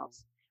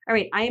themselves. All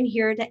right. I am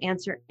here to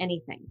answer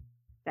anything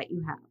that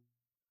you have.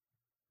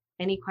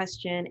 Any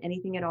question,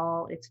 anything at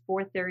all. It's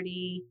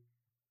 4:30.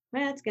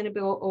 It's going to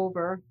go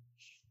over.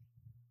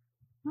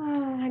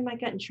 I might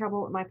get in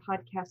trouble with my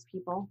podcast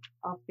people.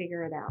 I'll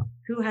figure it out.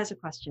 Who has a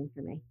question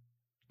for me?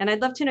 And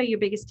I'd love to know your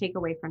biggest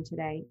takeaway from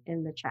today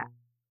in the chat.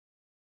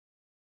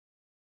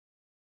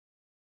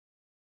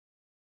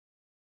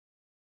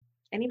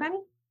 Anybody?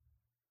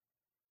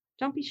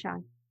 Don't be shy.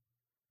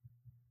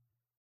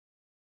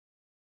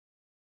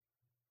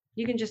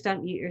 You can just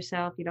unmute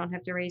yourself. You don't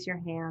have to raise your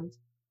hand.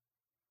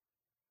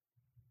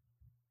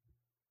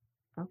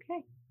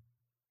 Okay.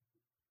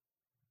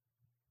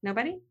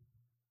 Nobody?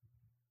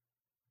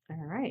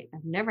 All right.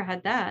 I've never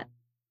had that.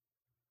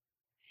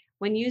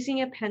 When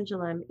using a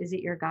pendulum, is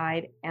it your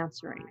guide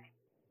answering?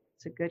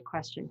 It's a good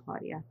question,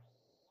 Claudia.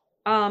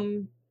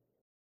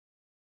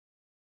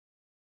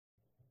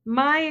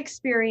 My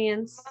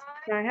experience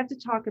So I have to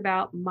talk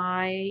about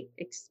my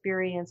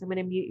experience. I'm going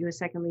to mute you a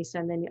second, Lisa,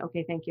 and then,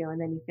 okay, thank you. And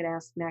then you could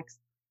ask next.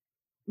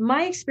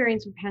 My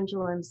experience with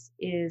pendulums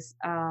is,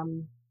 how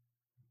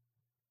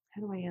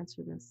do I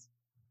answer this?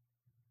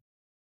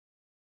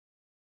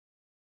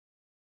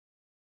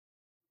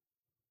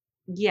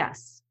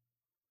 Yes,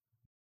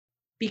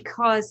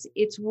 because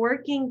it's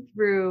working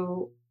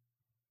through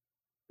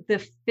the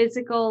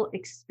physical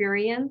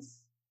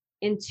experience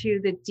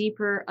into the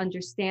deeper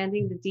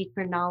understanding, the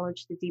deeper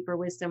knowledge, the deeper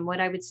wisdom.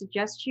 What I would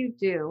suggest you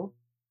do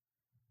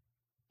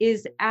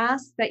is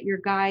ask that your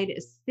guide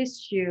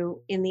assist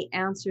you in the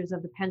answers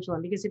of the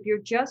pendulum. Because if you're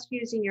just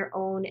using your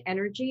own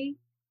energy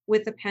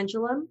with the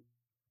pendulum,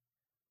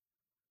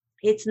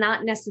 it's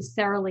not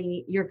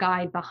necessarily your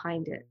guide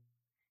behind it.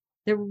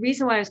 The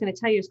reason why I was going to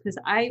tell you is because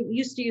I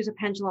used to use a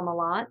pendulum a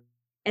lot,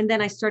 and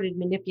then I started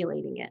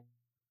manipulating it.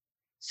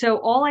 So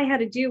all I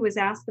had to do was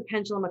ask the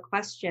pendulum a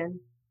question,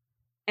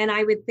 and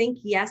I would think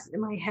yes in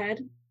my head,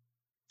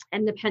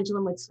 and the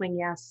pendulum would swing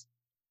yes.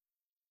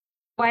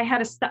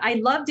 I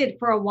loved it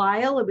for a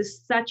while. It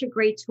was such a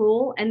great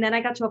tool. And then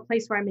I got to a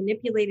place where I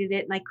manipulated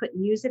it and I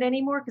couldn't use it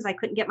anymore because I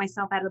couldn't get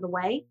myself out of the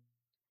way.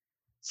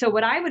 So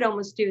what I would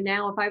almost do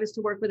now, if I was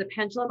to work with a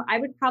pendulum, I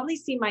would probably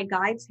see my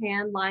guide's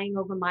hand lying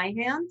over my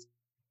hand,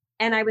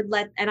 and I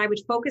would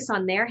focus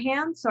on their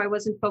hand. So I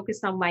wasn't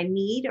focused on my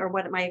need or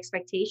what my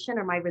expectation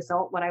or my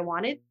result, what I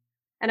wanted.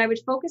 And I would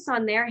focus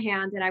on their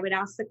hand, and I would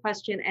ask the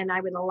question, and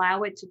I would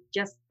allow it to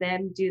just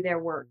then do their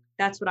work.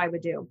 That's what I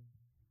would do.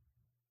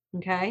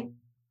 Okay.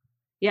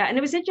 Yeah. And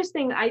it was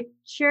interesting. I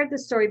shared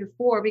this story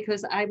before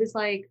because I was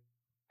like,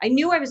 I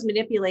knew I was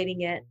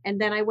manipulating it. And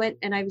then I went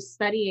and I was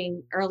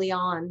studying early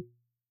on,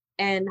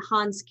 and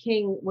Hans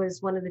King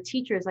was one of the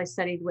teachers I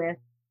studied with.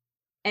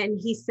 And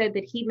he said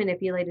that he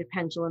manipulated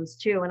pendulums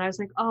too. And I was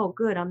like, oh,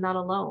 good, I'm not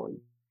alone.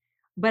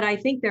 But I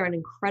think they're an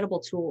incredible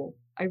tool.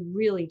 I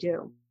really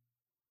do.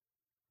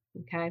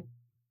 Okay.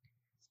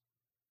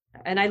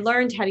 And I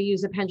learned how to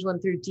use a pendulum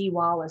through Dee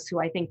Wallace, who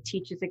I think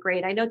teaches it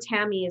great. I know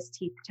Tammy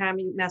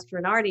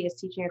Mastronardi is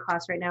teaching a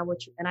class right now,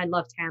 and I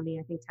love Tammy.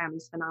 I think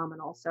Tammy's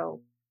phenomenal.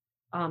 So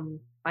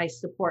I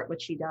support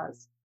what she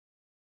does.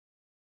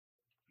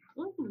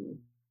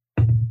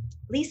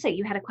 Lisa,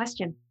 you had a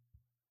question.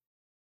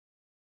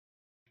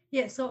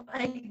 Yeah, so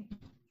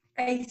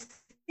I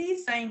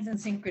see signs and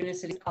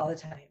synchronicities all the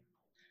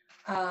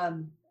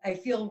time. I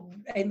feel,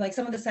 and like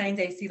some of the signs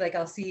I see, like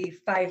I'll see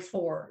 5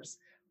 4s,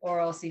 or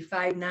I'll see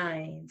 5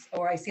 9s,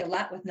 or I see a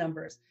lot with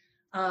numbers.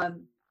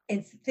 And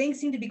things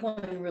seem to be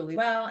going really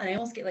well, and I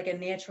almost get like a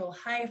natural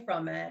high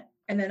from it.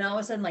 And then all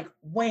of a sudden, like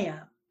wham,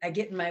 I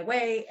get in my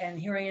way, and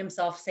here I am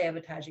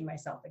self-sabotaging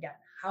myself again.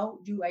 How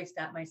do I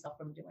stop myself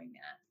from doing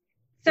that?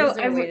 So is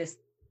there a way to...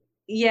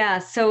 Yeah,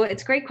 so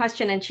it's a great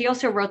question. And she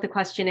also wrote the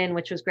question in,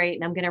 which was great.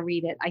 And I'm going to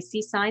read it. I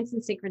see signs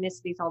and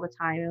synchronicities all the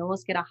time. I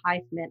almost get a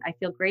high from it. I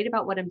feel great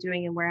about what I'm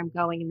doing and where I'm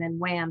going. And then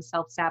wham,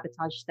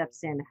 self-sabotage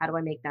steps in. How do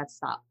I make that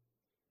stop?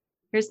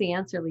 Here's the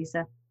answer,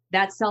 Lisa.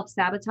 That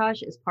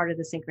self-sabotage is part of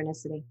the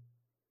synchronicity.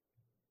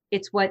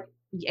 It's what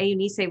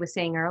Eunice was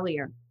saying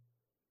earlier.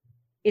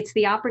 It's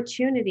the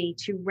opportunity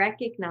to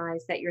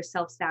recognize that you're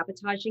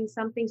self-sabotaging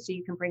something so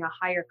you can bring a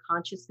higher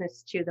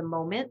consciousness to the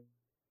moment.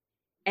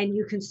 And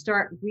you can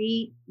start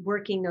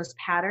reworking those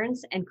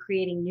patterns and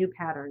creating new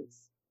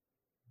patterns.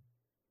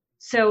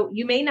 So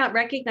you may not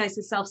recognize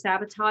the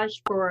self-sabotage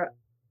for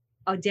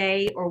a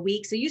day or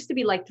weeks. It used to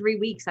be like 3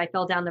 weeks. I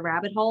fell down the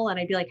rabbit hole, and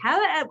I'd be like, how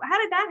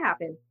did that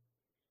happen?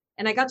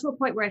 And I got to a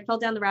point where I fell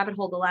down the rabbit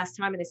hole the last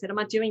time, and I said, I'm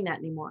not doing that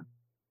anymore.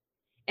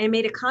 And I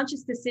made a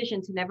conscious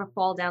decision to never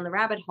fall down the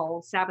rabbit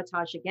hole,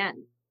 sabotage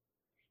again.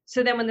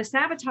 So then when the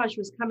sabotage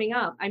was coming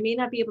up, I may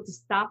not be able to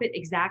stop it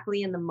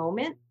exactly in the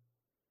moment,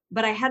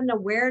 but I had an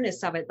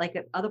awareness of it, like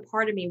another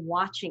part of me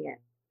watching it.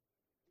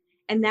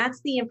 And that's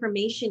the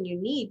information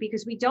you need,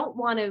 because we don't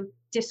want to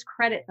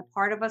discredit the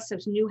part of us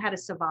that knew how to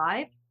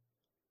survive.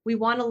 We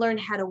want to learn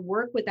how to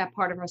work with that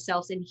part of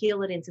ourselves and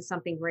heal it into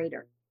something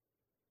greater.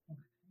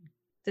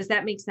 Does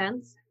that make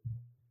sense?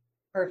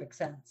 Perfect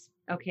sense.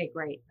 Okay,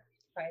 great.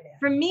 Try that.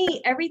 For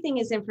me, everything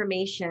is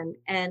information.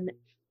 And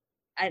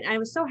I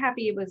was so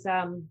happy it was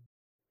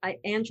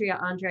Andrea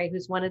Andre,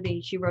 who's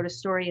she wrote a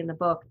story in the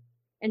book.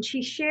 And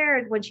she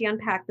shared when she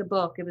unpacked the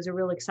book, it was a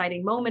real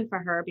exciting moment for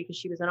her because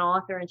she was an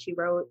author and she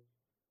wrote,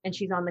 and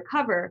she's on the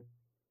cover.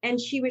 And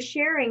she was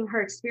sharing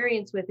her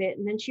experience with it.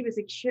 And then she was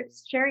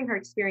sharing her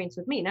experience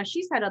with me. Now,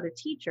 she's had other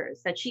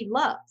teachers that she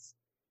loves.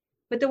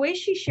 But the way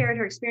she shared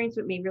her experience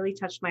with me really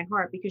touched my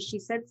heart, because she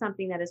said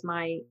something that is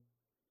my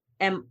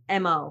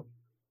MO.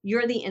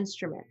 You're the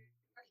instrument.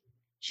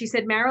 She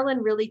said, Marilyn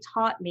really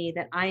taught me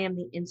that I am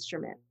the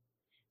instrument.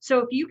 So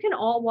if you can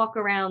all walk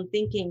around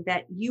thinking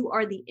that you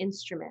are the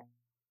instrument,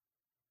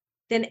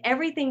 then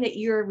everything that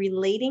you're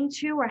relating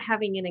to or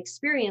having an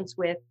experience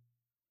with,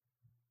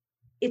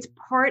 it's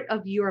part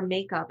of your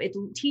makeup. It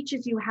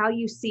teaches you how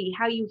you see,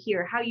 how you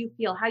hear, how you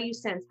feel, how you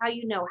sense, how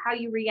you know, how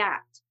you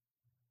react.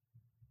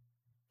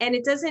 And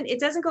it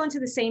doesn't go into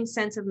the same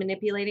sense of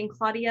manipulating,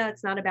 Claudia.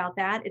 It's not about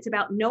that. It's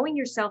about knowing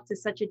yourself to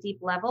such a deep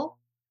level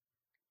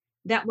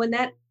that when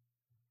that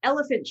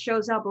elephant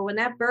shows up, or when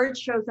that bird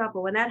shows up,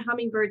 or when that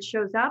hummingbird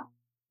shows up,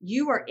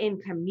 you are in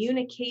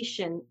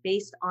communication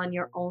based on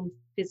your own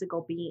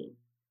physical being.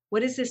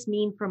 What does this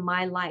mean for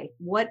my life?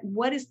 What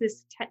is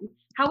this?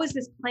 How is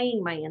this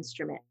playing my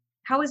instrument?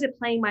 How is it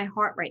playing my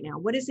heart right now?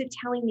 What is it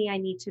telling me I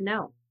need to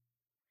know?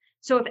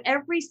 So if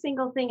every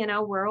single thing in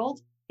our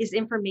world is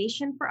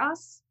information for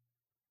us,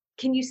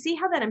 can you see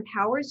how that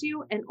empowers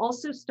you and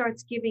also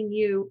starts giving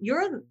you,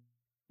 you're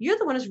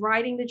the one who's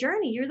riding the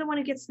journey. You're the one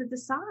who gets to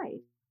decide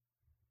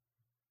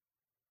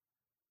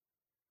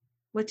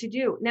what to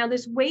do. Now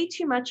there's way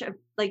too much of,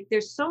 like,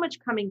 there's so much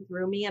coming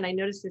through me. And I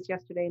noticed this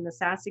yesterday in the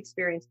SAS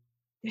experience.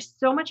 There's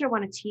so much I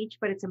want to teach,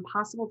 but it's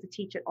impossible to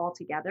teach it all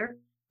together.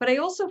 But I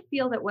also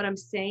feel that what I'm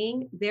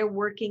saying, they're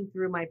working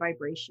through my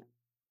vibration.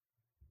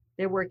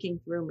 They're working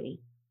through me.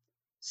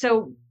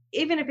 So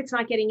even if it's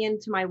not getting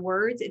into my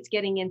words, it's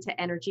getting into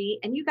energy.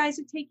 And you guys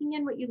are taking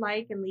in what you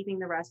like and leaving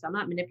the rest. I'm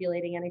not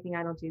manipulating anything.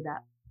 I don't do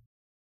that.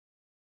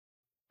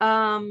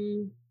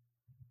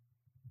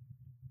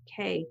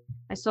 Okay.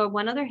 I saw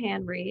one other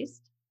hand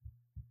raised.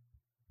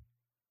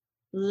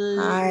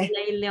 Hi.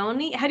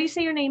 Leonie. How do you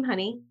say your name,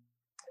 honey?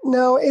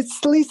 No,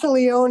 it's Lisa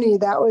Leone.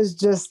 That was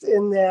just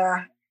in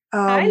there.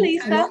 Hi,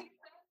 Lisa.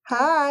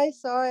 Hi.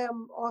 Sorry,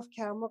 I'm off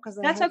camera because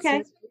I That's had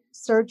okay.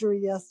 surgery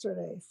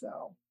yesterday.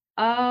 So.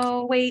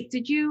 Oh, wait.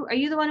 Are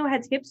you the one who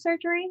had hip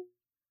surgery?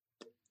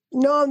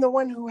 No, I'm the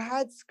one who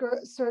had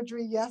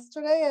surgery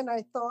yesterday, and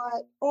I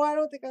thought, oh, I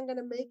don't think I'm going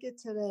to make it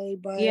today.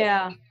 But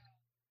Yeah.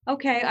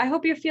 Okay. I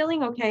hope you're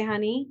feeling okay,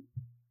 honey.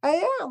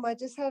 I am. I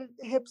just had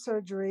hip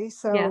surgery,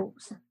 so Yeah,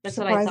 that's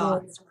what I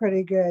thought. It's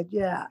pretty good.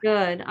 Yeah.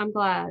 Good. I'm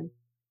glad.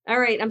 All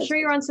right. I'm sure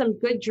you're on some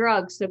good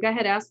drugs. So go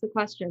ahead, ask the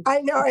question.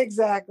 I know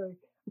exactly.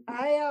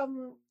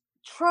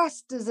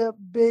 Trust is a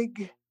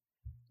big,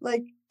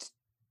 like,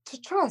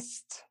 to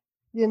trust,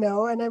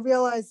 and I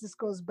realize this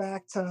goes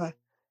back to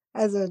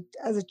as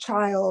a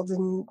child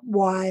and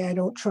why I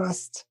don't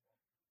trust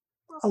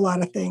a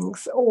lot of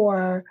things,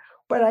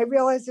 but I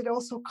realize it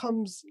also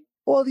comes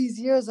all these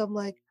years. I'm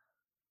like,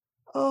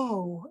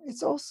 oh,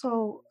 it's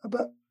also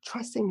about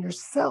trusting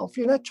yourself.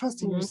 You're not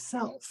trusting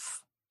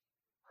yourself.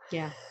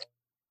 Yeah.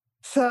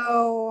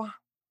 So,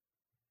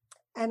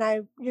 and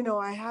I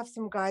have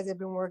some guys I've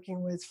been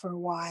working with for a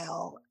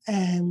while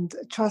and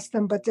trust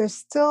them, but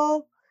there's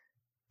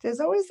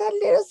always that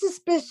little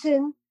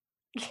suspicion,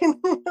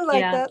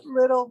 that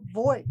little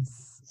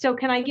voice. So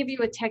can I give you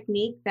a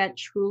technique that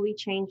truly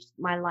changed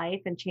my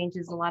life and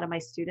changes a lot of my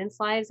students'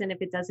 lives? And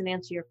if it doesn't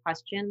answer your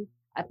question,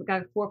 I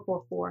forgot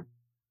 444.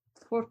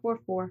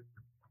 444.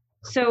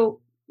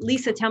 So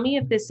Lisa, tell me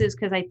if this is,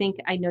 because I think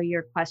I know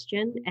your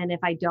question. And if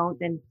I don't,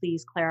 then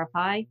please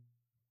clarify.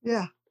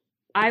 Yeah.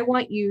 I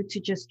want you to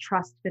just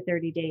trust for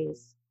 30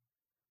 days.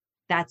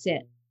 That's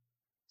it.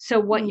 So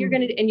what you're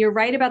going to, and you're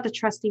right about the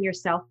trusting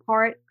yourself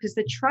part, because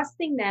the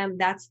trusting them,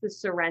 that's the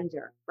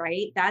surrender,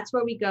 right? That's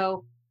where we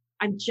go,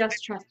 I'm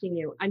just trusting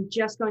you. I'm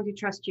just going to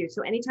trust you.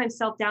 So anytime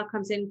self-doubt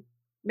comes in,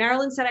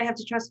 Marilyn said, I have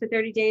to trust for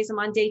 30 days. I'm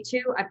on day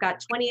 2. I've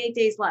got 28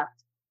 days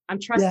left. I'm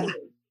trusting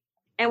you.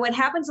 And what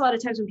happens a lot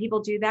of times when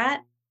people do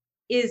that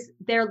is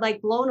they're like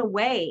blown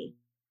away,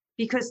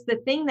 because the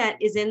thing that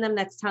is in them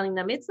that's telling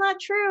them it's not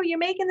true, you're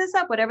making this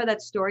up, whatever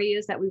that story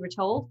is that we were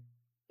told,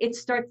 it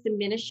starts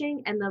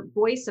diminishing and the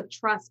voice of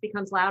trust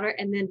becomes louder,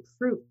 and then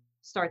proof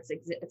starts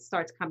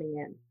coming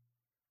in.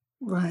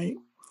 Right.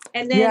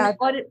 And then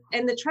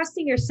and the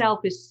trusting yourself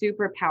is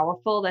super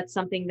powerful. That's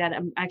something that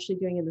I'm actually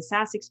doing in the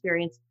SAS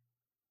experience.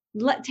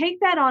 Take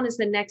that on as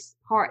the next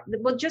part.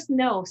 Well, just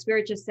know,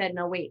 Spirit just said,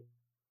 no, wait,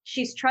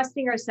 she's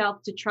trusting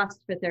herself to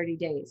trust for 30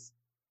 days.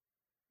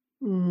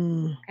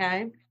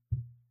 Okay.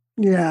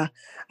 Yeah.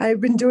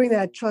 I've been doing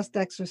that trust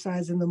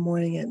exercise in the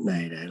morning, at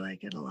night. I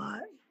like it a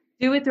lot.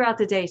 Do it throughout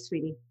the day,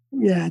 sweetie.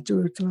 Yeah,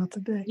 do it throughout the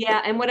day.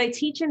 Yeah, and what I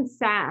teach in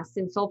SAS,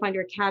 in Soul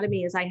Finder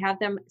Academy, is I have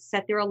them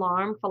set their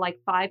alarm for like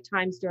 5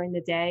 times during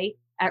the day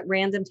at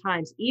random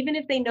times. Even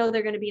if they know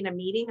they're going to be in a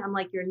meeting, I'm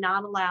like, you're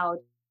not allowed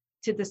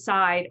to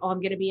decide, oh, I'm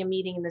going to be in a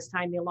meeting and this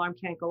time the alarm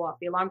can't go off.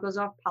 The alarm goes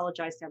off,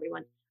 apologize to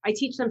everyone. I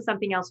teach them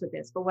something else with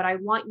this. But what I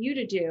want you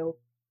to do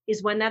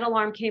is when that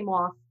alarm came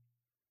off,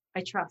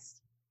 I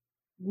trust.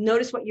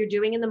 Notice what you're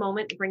doing in the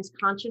moment. It brings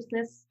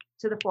consciousness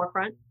to the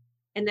forefront.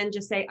 And then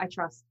just say, I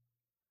trust.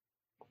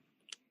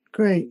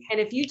 Great. And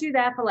if you do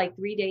that for like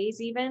 3 days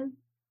even,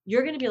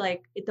 you're going to be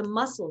like, the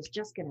muscle's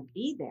just going to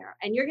be there.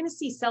 And you're going to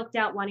see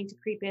self-doubt wanting to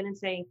creep in and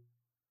say,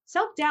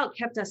 self-doubt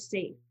kept us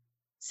safe.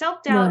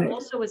 Self-doubt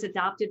also was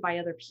adopted by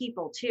other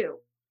people too.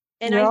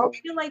 And I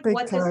feel like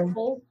what this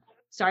whole,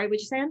 sorry, what'd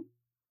you say?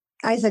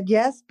 I said,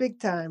 yes, big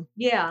time.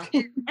 Yeah.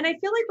 And I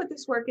feel like what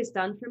this work has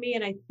done for me,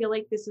 and I feel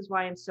like this is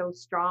why I'm so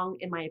strong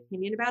in my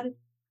opinion about it,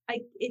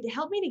 it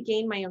helped me to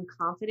gain my own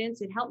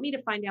confidence. It helped me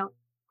to find out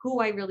who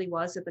I really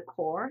was at the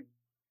core,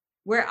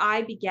 where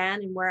I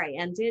began and where I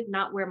ended,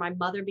 not where my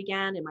mother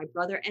began and my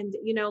brother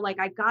ended. Like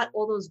I got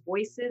all those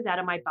voices out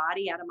of my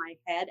body, out of my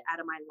head, out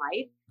of my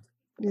life.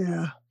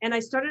 Yeah. And I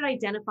started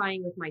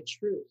identifying with my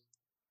truth.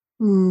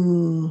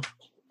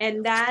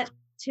 And that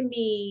to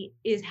me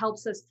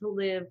helps us to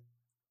live.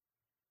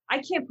 I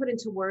can't put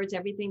into words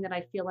everything that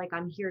I feel like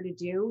I'm here to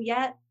do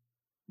yet,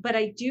 but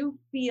I do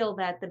feel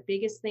that the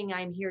biggest thing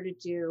I'm here to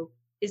do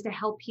is to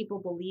help people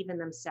believe in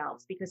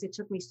themselves, because it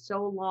took me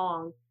so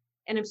long,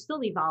 and I'm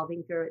still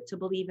evolving through it, to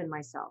believe in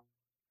myself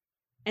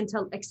and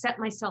to accept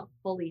myself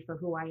fully for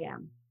who I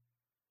am.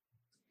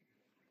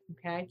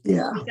 Okay.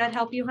 Yeah. Does that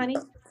help you, honey?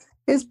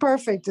 It's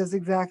perfect. It's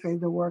exactly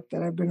the work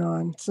that I've been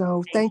on.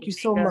 So thank you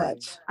so Good.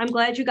 much. I'm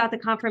glad you got the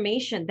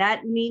confirmation.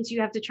 That means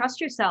you have to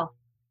trust yourself.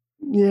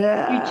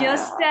 Yeah. You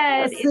just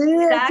said See, it's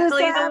it just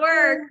exactly the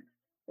work.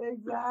 happened.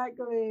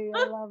 Exactly.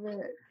 I love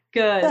it.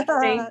 Good.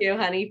 Thank you,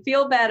 honey.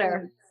 Feel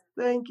better.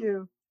 Thank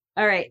you.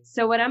 All right.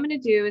 So what I'm going to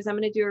do is I'm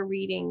going to do a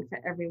reading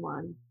for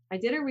everyone. I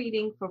did a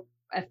reading for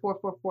at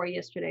 444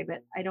 yesterday,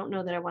 but I don't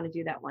know that I want to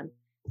do that one.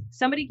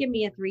 Somebody give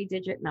me a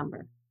 3-digit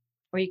number,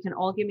 or you can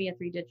all give me a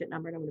 3-digit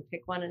number, and I'm going to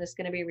pick one, and it's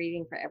going to be a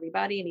reading for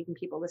everybody and even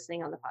people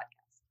listening on the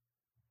podcast.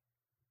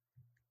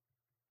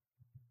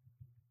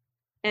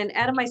 And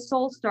out of my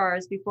soul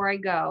stars, before I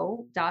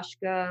go,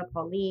 Dashka,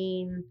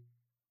 Pauline,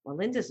 well,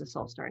 Linda's a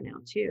soul star now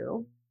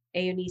too.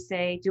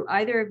 Eunice, do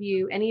either of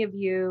you, any of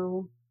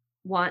you,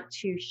 want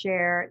to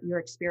share your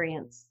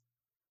experience?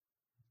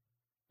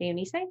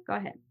 Eunice, go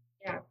ahead.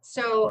 Yeah.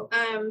 So,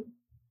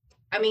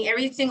 I mean,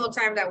 every single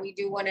time that we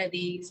do one of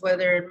these,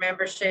 whether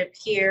membership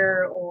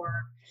here or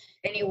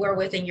anywhere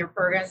within your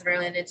programs,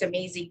 Marilyn, it's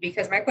amazing,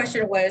 because my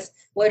question was,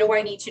 what do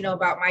I need to know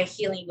about my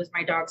healing with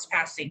my dog's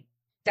passing?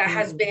 That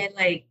has been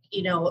like,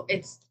 you know,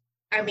 it's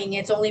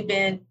only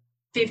been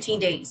 15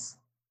 days.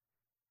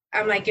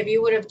 I'm like, if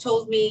you would have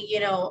told me, you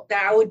know,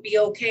 that I would be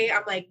okay,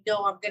 I'm like,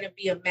 no, I'm going to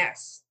be a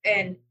mess.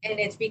 And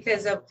it's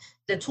because of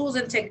the tools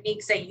and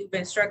techniques that you've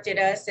instructed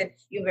us, and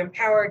you've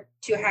empowered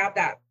to have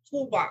that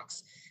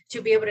toolbox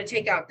to be able to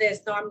take out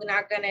this. No, I'm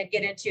not going to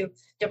get into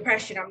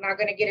depression. I'm not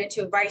going to get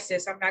into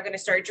vices. I'm not going to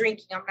start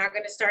drinking. I'm not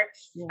going to start.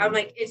 Yeah. I'm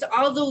like, it's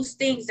all those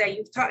things that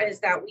you've taught us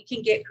that we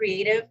can get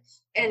creative,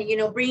 and, you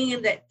know, bringing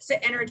in the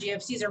energy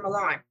of Cesar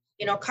Millan,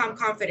 you know, calm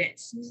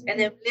confidence, and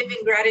then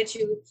living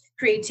gratitude,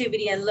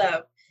 creativity, and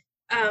love.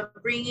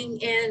 Bringing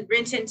in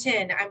Rin Tin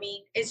Tin. I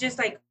mean, it's just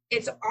like,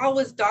 it's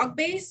always dog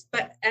based,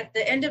 but at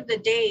the end of the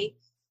day,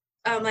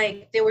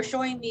 like they were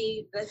showing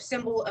me the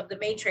symbol of the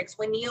Matrix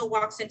when Neo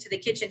walks into the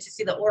kitchen to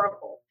see the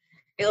Oracle.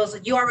 It was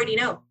like, you already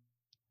know.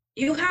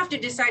 You have to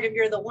decide if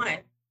you're the one.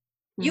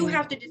 You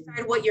have to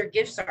decide what your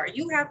gifts are.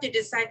 You have to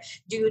decide,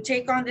 do you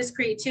take on this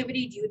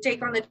creativity? Do you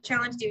take on the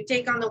challenge? Do you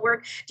take on the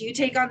work? Do you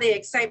take on the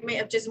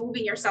excitement of just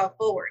moving yourself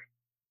forward?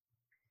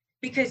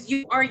 Because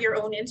you are your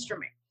own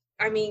instrument.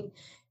 I mean,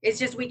 it's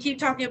just, we keep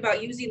talking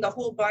about using the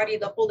whole body,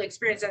 the whole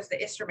experience as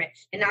the instrument.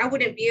 And I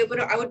wouldn't be able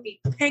to, I would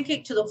be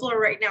pancaked to the floor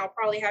right now,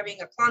 probably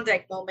having a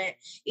Klondike moment,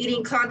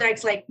 eating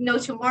Klondikes like no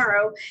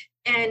tomorrow.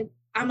 And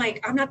I'm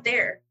like, I'm not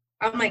there.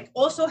 I'm like,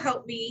 also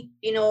help me,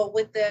 you know,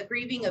 with the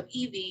grieving of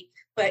Evie,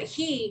 but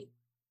he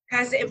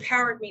has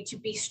empowered me to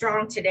be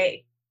strong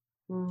today.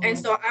 And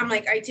so I'm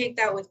like, I take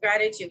that with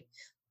gratitude.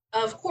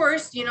 Of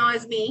course, you know,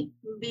 as me.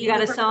 You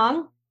got a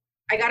song?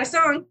 I got a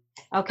song.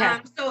 Okay.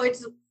 So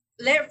it's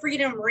Let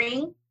Freedom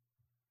Ring.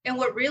 And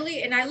what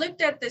really, and I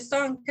looked at this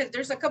song because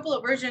there's a couple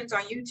of versions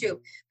on YouTube,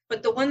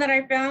 but the one that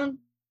I found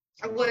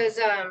was,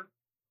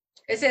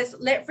 it says,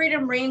 let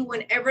freedom ring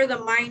whenever the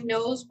mind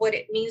knows what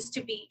it means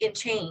to be in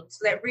chains.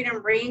 Let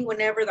freedom ring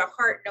whenever the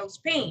heart knows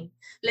pain.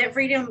 Let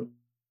freedom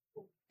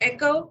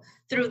echo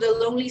through the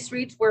lonely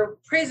streets where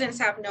prisons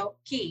have no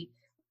key.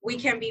 We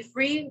can be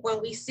free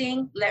when we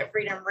sing, let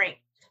freedom ring.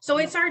 So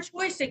it's our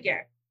choice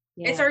again.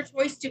 Yeah. It's our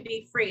choice to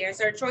be free.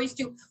 It's our choice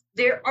to,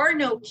 there are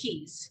no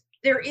keys.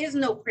 There is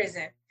no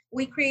prison.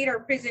 We create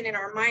our prison in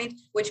our mind,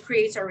 which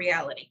creates our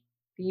reality.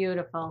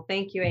 Beautiful.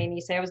 Thank you,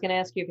 Eunice. I was going to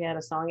ask you if you had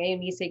a song.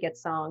 Eunice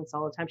gets songs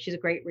all the time. She's a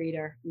great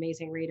reader,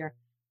 amazing reader.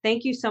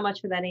 Thank you so much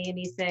for that,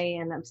 Eunice.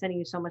 And I'm sending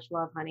you so much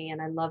love, honey. And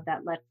I love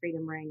that Let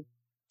Freedom Ring.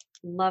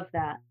 Love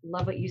that.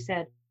 Love what you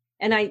said.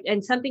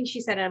 And something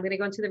she said, and I'm going to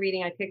go into the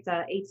reading. I picked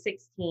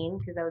 816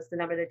 because that was the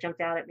number that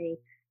jumped out at me.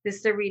 This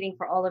is a reading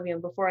for all of you.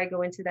 And before I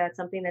go into that,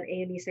 something that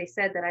Eunice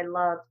said that I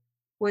loved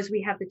was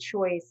we have the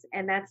choice.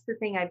 And that's the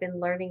thing I've been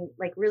learning,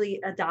 like really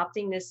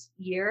adopting this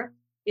year,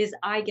 is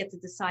I get to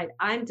decide.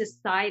 I'm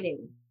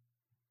deciding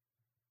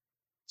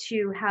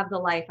to have the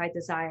life I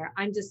desire.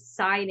 I'm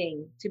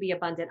deciding to be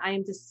abundant. I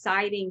am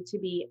deciding to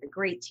be a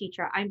great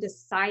teacher. I'm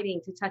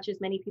deciding to touch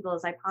as many people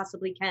as I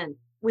possibly can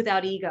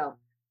without ego.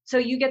 So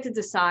you get to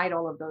decide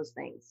all of those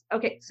things.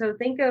 Okay, so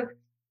think of,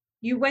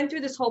 you went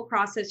through this whole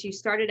process. You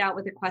started out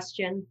with a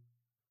question.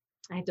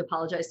 I have to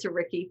apologize to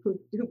Ricky,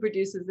 who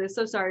produces this.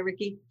 So sorry,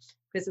 Ricky,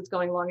 because it's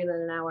going longer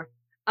than an hour.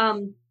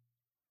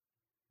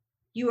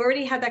 You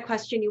already had that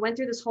question. You went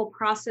through this whole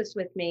process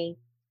with me.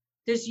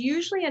 There's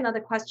usually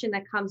another question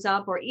that comes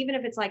up, or even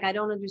if it's like, I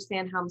don't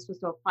understand how I'm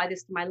supposed to apply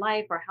this to my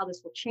life, or how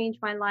this will change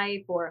my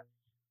life, or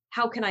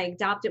how can I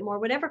adopt it more,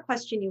 whatever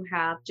question you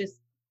have, just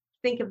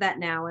think of that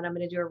now. And I'm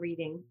going to do a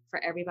reading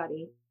for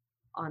everybody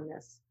on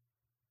this,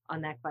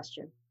 on that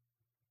question.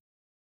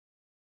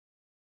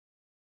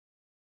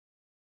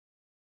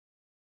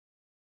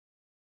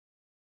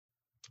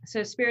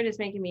 So Spirit is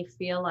making me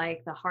feel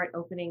like the heart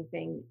opening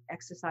thing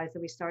exercise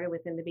that we started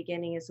with in the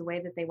beginning is the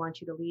way that they want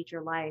you to lead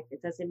your life.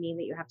 It doesn't mean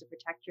that you have to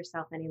protect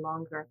yourself any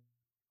longer.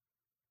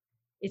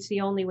 It's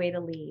the only way to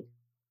lead.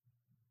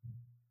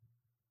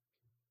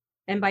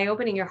 And by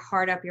opening your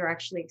heart up, you're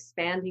actually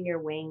expanding your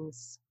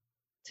wings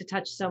to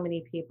touch so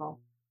many people.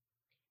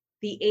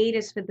 The 8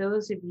 is for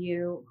those of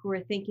you who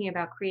are thinking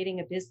about creating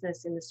a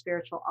business in the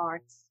spiritual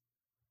arts.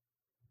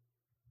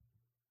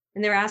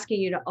 And they're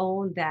asking you to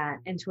own that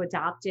and to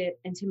adopt it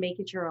and to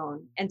make it your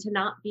own and to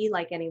not be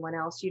like anyone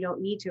else. You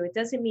don't need to. It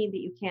doesn't mean that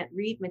you can't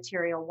read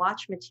material,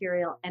 watch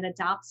material, and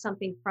adopt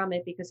something from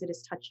it because it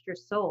has touched your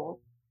soul.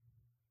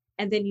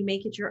 And then you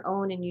make it your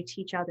own and you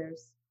teach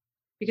others.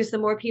 Because the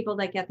more people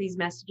that get these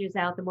messages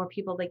out, the more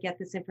people that get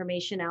this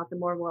information out, the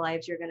more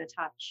lives you're going to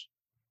touch.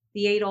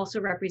 The 8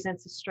 also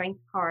represents the strength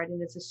card,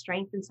 and it's a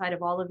strength inside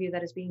of all of you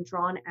that is being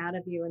drawn out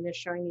of you. And they're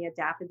showing the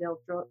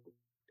daffodil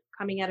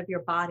coming out of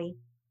your body.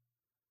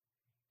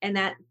 And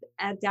that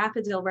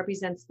daffodil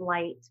represents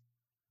light,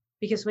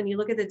 because when you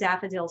look at the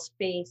daffodil's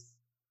face,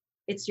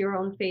 it's your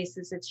own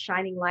faces. It's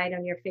shining light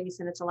on your face,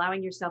 and it's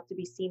allowing yourself to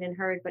be seen and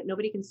heard, but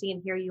nobody can see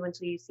and hear you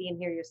until you see and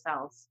hear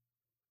yourselves.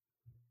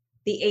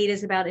 The 8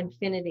 is about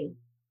infinity.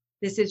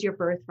 This is your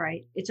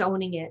birthright. It's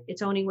owning it.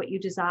 It's owning what you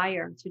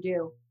desire to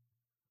do.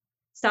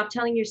 Stop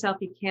telling yourself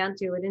you can't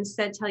do it.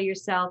 Instead, tell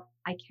yourself,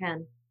 I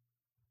can.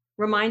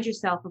 Remind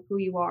yourself of who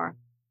you are,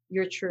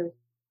 your truth.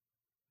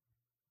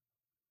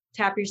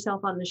 Tap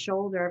yourself on the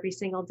shoulder every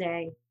single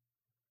day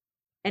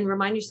and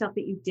remind yourself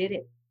that you did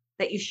it,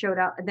 that you showed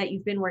up, that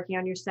you've been working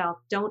on yourself.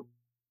 Don't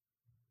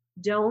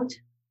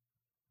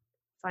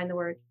find the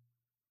word,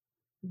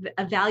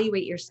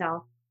 evaluate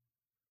yourself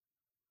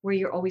where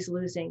you're always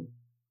losing.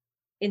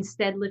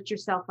 Instead, lift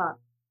yourself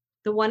up.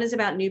 The 1 is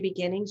about new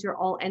beginnings. You're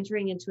all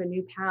entering into a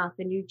new path,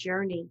 a new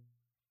journey.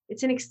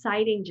 It's an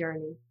exciting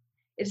journey.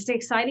 It's an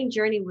exciting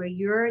journey where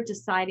you're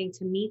deciding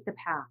to meet the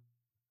path.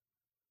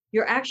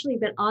 You're actually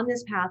been on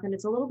this path and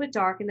it's a little bit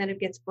dark and then it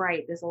gets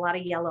bright. There's a lot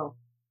of yellow.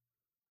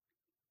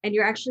 And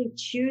you're actually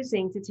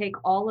choosing to take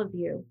all of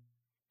you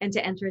and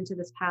to enter into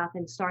this path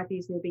and start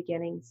these new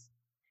beginnings.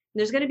 And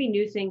there's going to be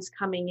new things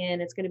coming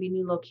in. It's going to be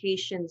new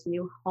locations,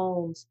 new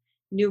homes,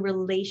 new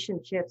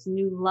relationships,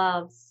 new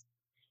loves.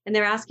 And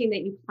they're asking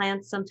that you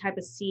plant some type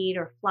of seed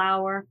or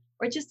flower,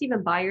 or just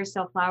even buy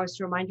yourself flowers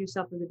to remind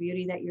yourself of the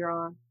beauty that you're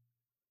on.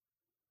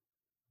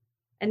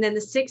 And then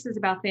the 6 is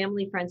about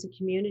family, friends, and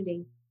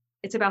community.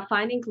 It's about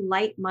finding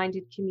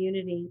like-minded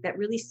community that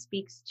really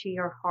speaks to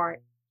your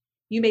heart.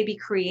 You may be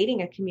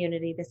creating a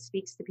community that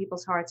speaks to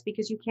people's hearts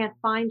because you can't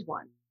find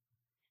one.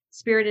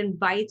 Spirit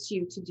invites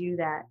you to do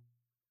that,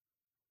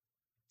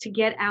 to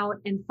get out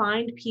and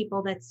find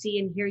people that see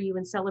and hear you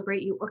and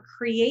celebrate you, or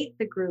create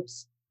the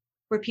groups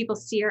where people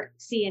see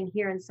and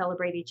hear and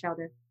celebrate each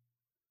other.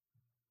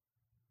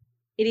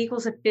 It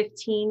equals a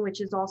 15,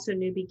 which is also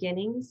new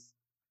beginnings.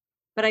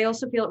 But I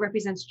also feel it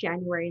represents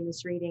January in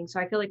this reading. So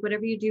I feel like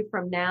whatever you do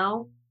from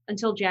now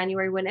until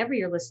January, whenever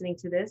you're listening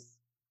to this,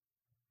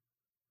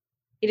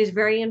 it is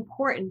very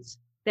important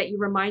that you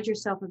remind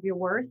yourself of your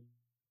worth,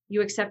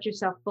 you accept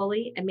yourself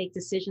fully and make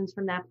decisions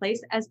from that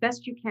place as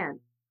best you can,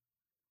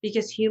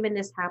 because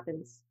humanness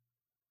happens.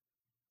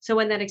 So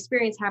when that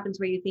experience happens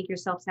where you think you're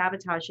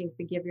self-sabotaging,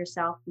 forgive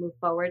yourself, move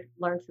forward,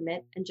 learn from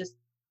it, and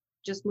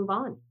just move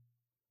on.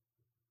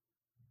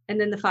 And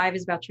then the 5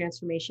 is about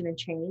transformation and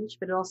change,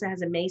 but it also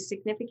has a May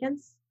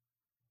significance.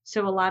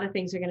 So a lot of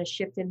things are going to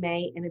shift in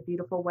May in a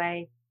beautiful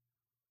way.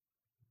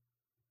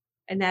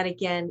 And that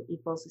again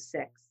equals a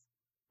 6,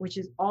 which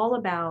is all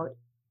about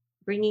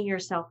bringing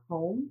yourself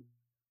home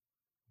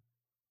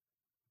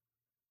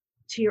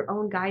to your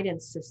own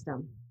guidance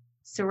system,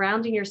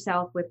 surrounding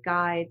yourself with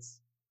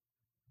guides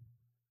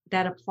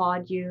that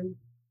applaud you,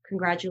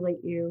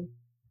 congratulate you,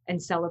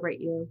 and celebrate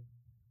you,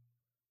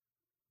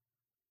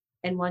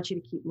 and want you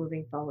to keep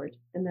moving forward.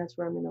 And that's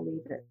where I'm going to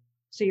leave it.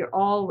 So you're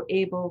all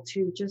able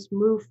to just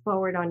move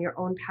forward on your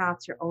own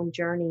paths, your own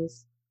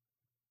journeys.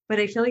 But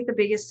I feel like the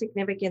biggest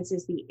significance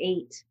is the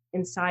 8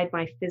 inside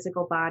my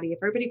physical body. If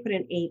everybody put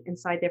an 8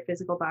 inside their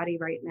physical body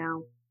right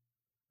now,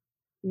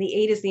 and the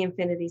 8 is the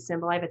infinity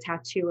symbol. I have a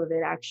tattoo of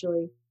it,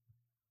 actually.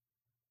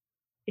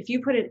 If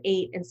you put an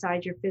 8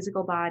 inside your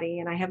physical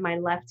body, and I have my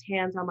left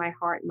hand on my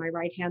heart and my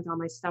right hand on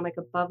my stomach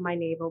above my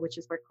navel, which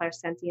is where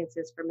clairsentience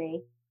is for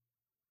me,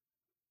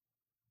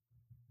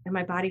 and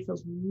my body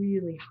feels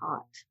really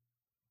hot.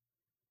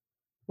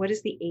 What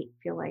does the 8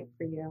 feel like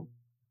for you?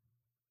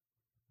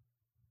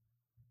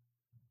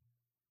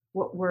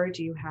 What word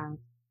do you have?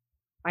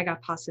 I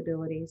got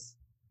possibilities.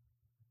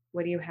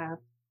 What do you have?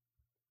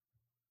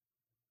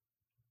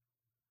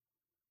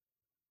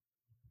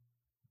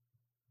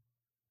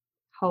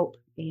 Hope,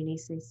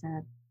 Anise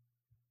said.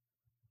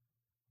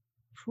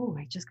 Phew,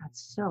 I just got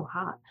so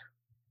hot.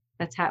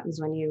 That happens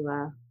when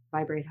you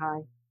vibrate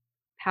high.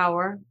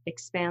 Power,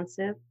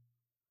 expansive.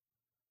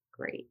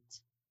 Great.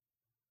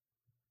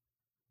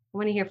 I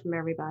want to hear from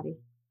everybody.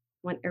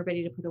 I want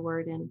everybody to put a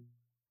word in.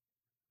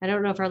 I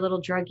don't know if our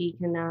little druggie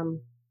can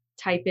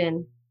type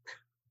in.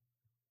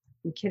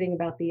 I'm kidding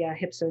about the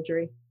hip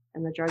surgery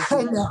and the drugs.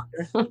 I know.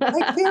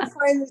 I can't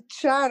find the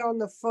chat on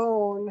the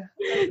phone.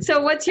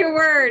 So what's your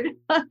word?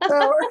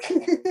 So,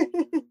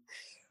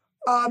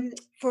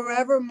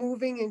 forever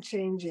moving and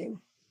changing.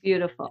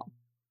 Beautiful.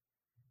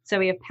 So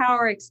we have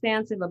power,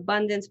 expansive,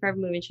 abundance, forever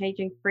moving,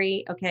 changing,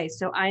 free. Okay,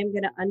 so I'm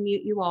going to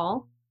unmute you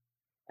all.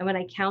 And when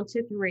I count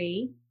to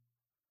 3,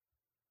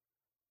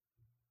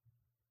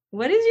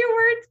 what is your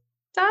word,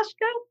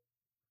 Dashka?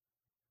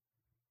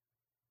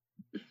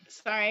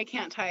 Sorry, I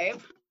can't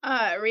type.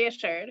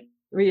 Reassured.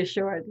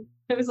 Reassured.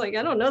 I was like,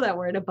 I don't know that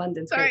word,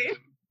 abundance. Sorry.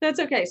 That's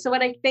okay. So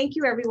when I thank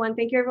you, everyone.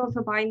 Thank you, everyone,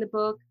 for buying the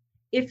book.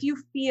 If you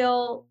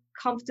feel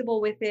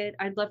comfortable with it,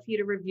 I'd love for you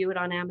to review it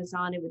on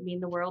Amazon. It would mean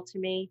the world to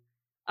me.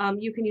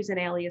 You can use an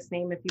alias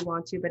name if you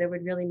want to, but it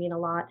would really mean a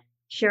lot.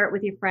 Share it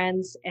with your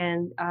friends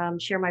and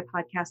share my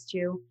podcast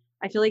too.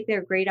 I feel like there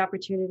are great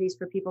opportunities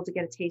for people to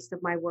get a taste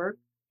of my work.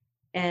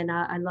 And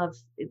I love,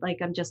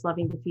 I'm just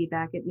loving the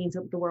feedback. It means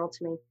the world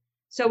to me.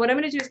 So what I'm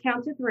going to do is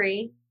count to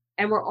 3,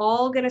 and we're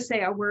all going to say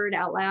our word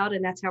out loud,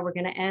 and that's how we're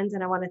going to end.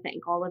 And I want to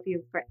thank all of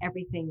you for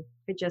everything,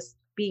 for just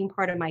being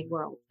part of my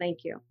world.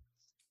 Thank you.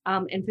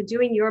 And for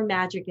doing your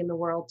magic in the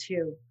world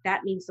too.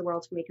 That means the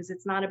world to me, because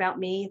it's not about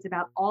me. It's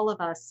about all of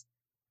us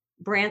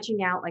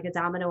branching out like a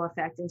domino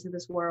effect into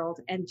this world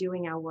and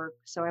doing our work.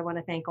 So I want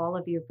to thank all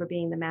of you for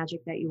being the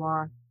magic that you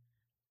are.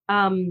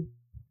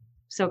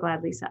 So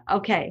glad, Lisa.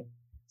 Okay.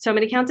 So I'm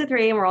going to count to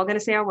 3, and we're all going to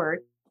say our word.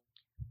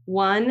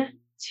 1,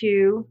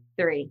 2,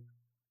 3.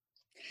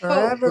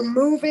 Forever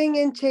moving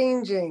and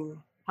changing.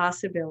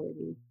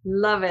 Possibility.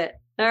 Love it.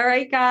 All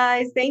right,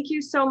 guys. Thank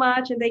you so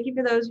much. And thank you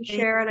for those who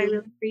shared. I really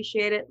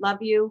appreciate it.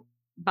 Love you.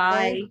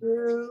 Bye. Thank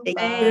you.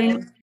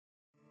 Thanks.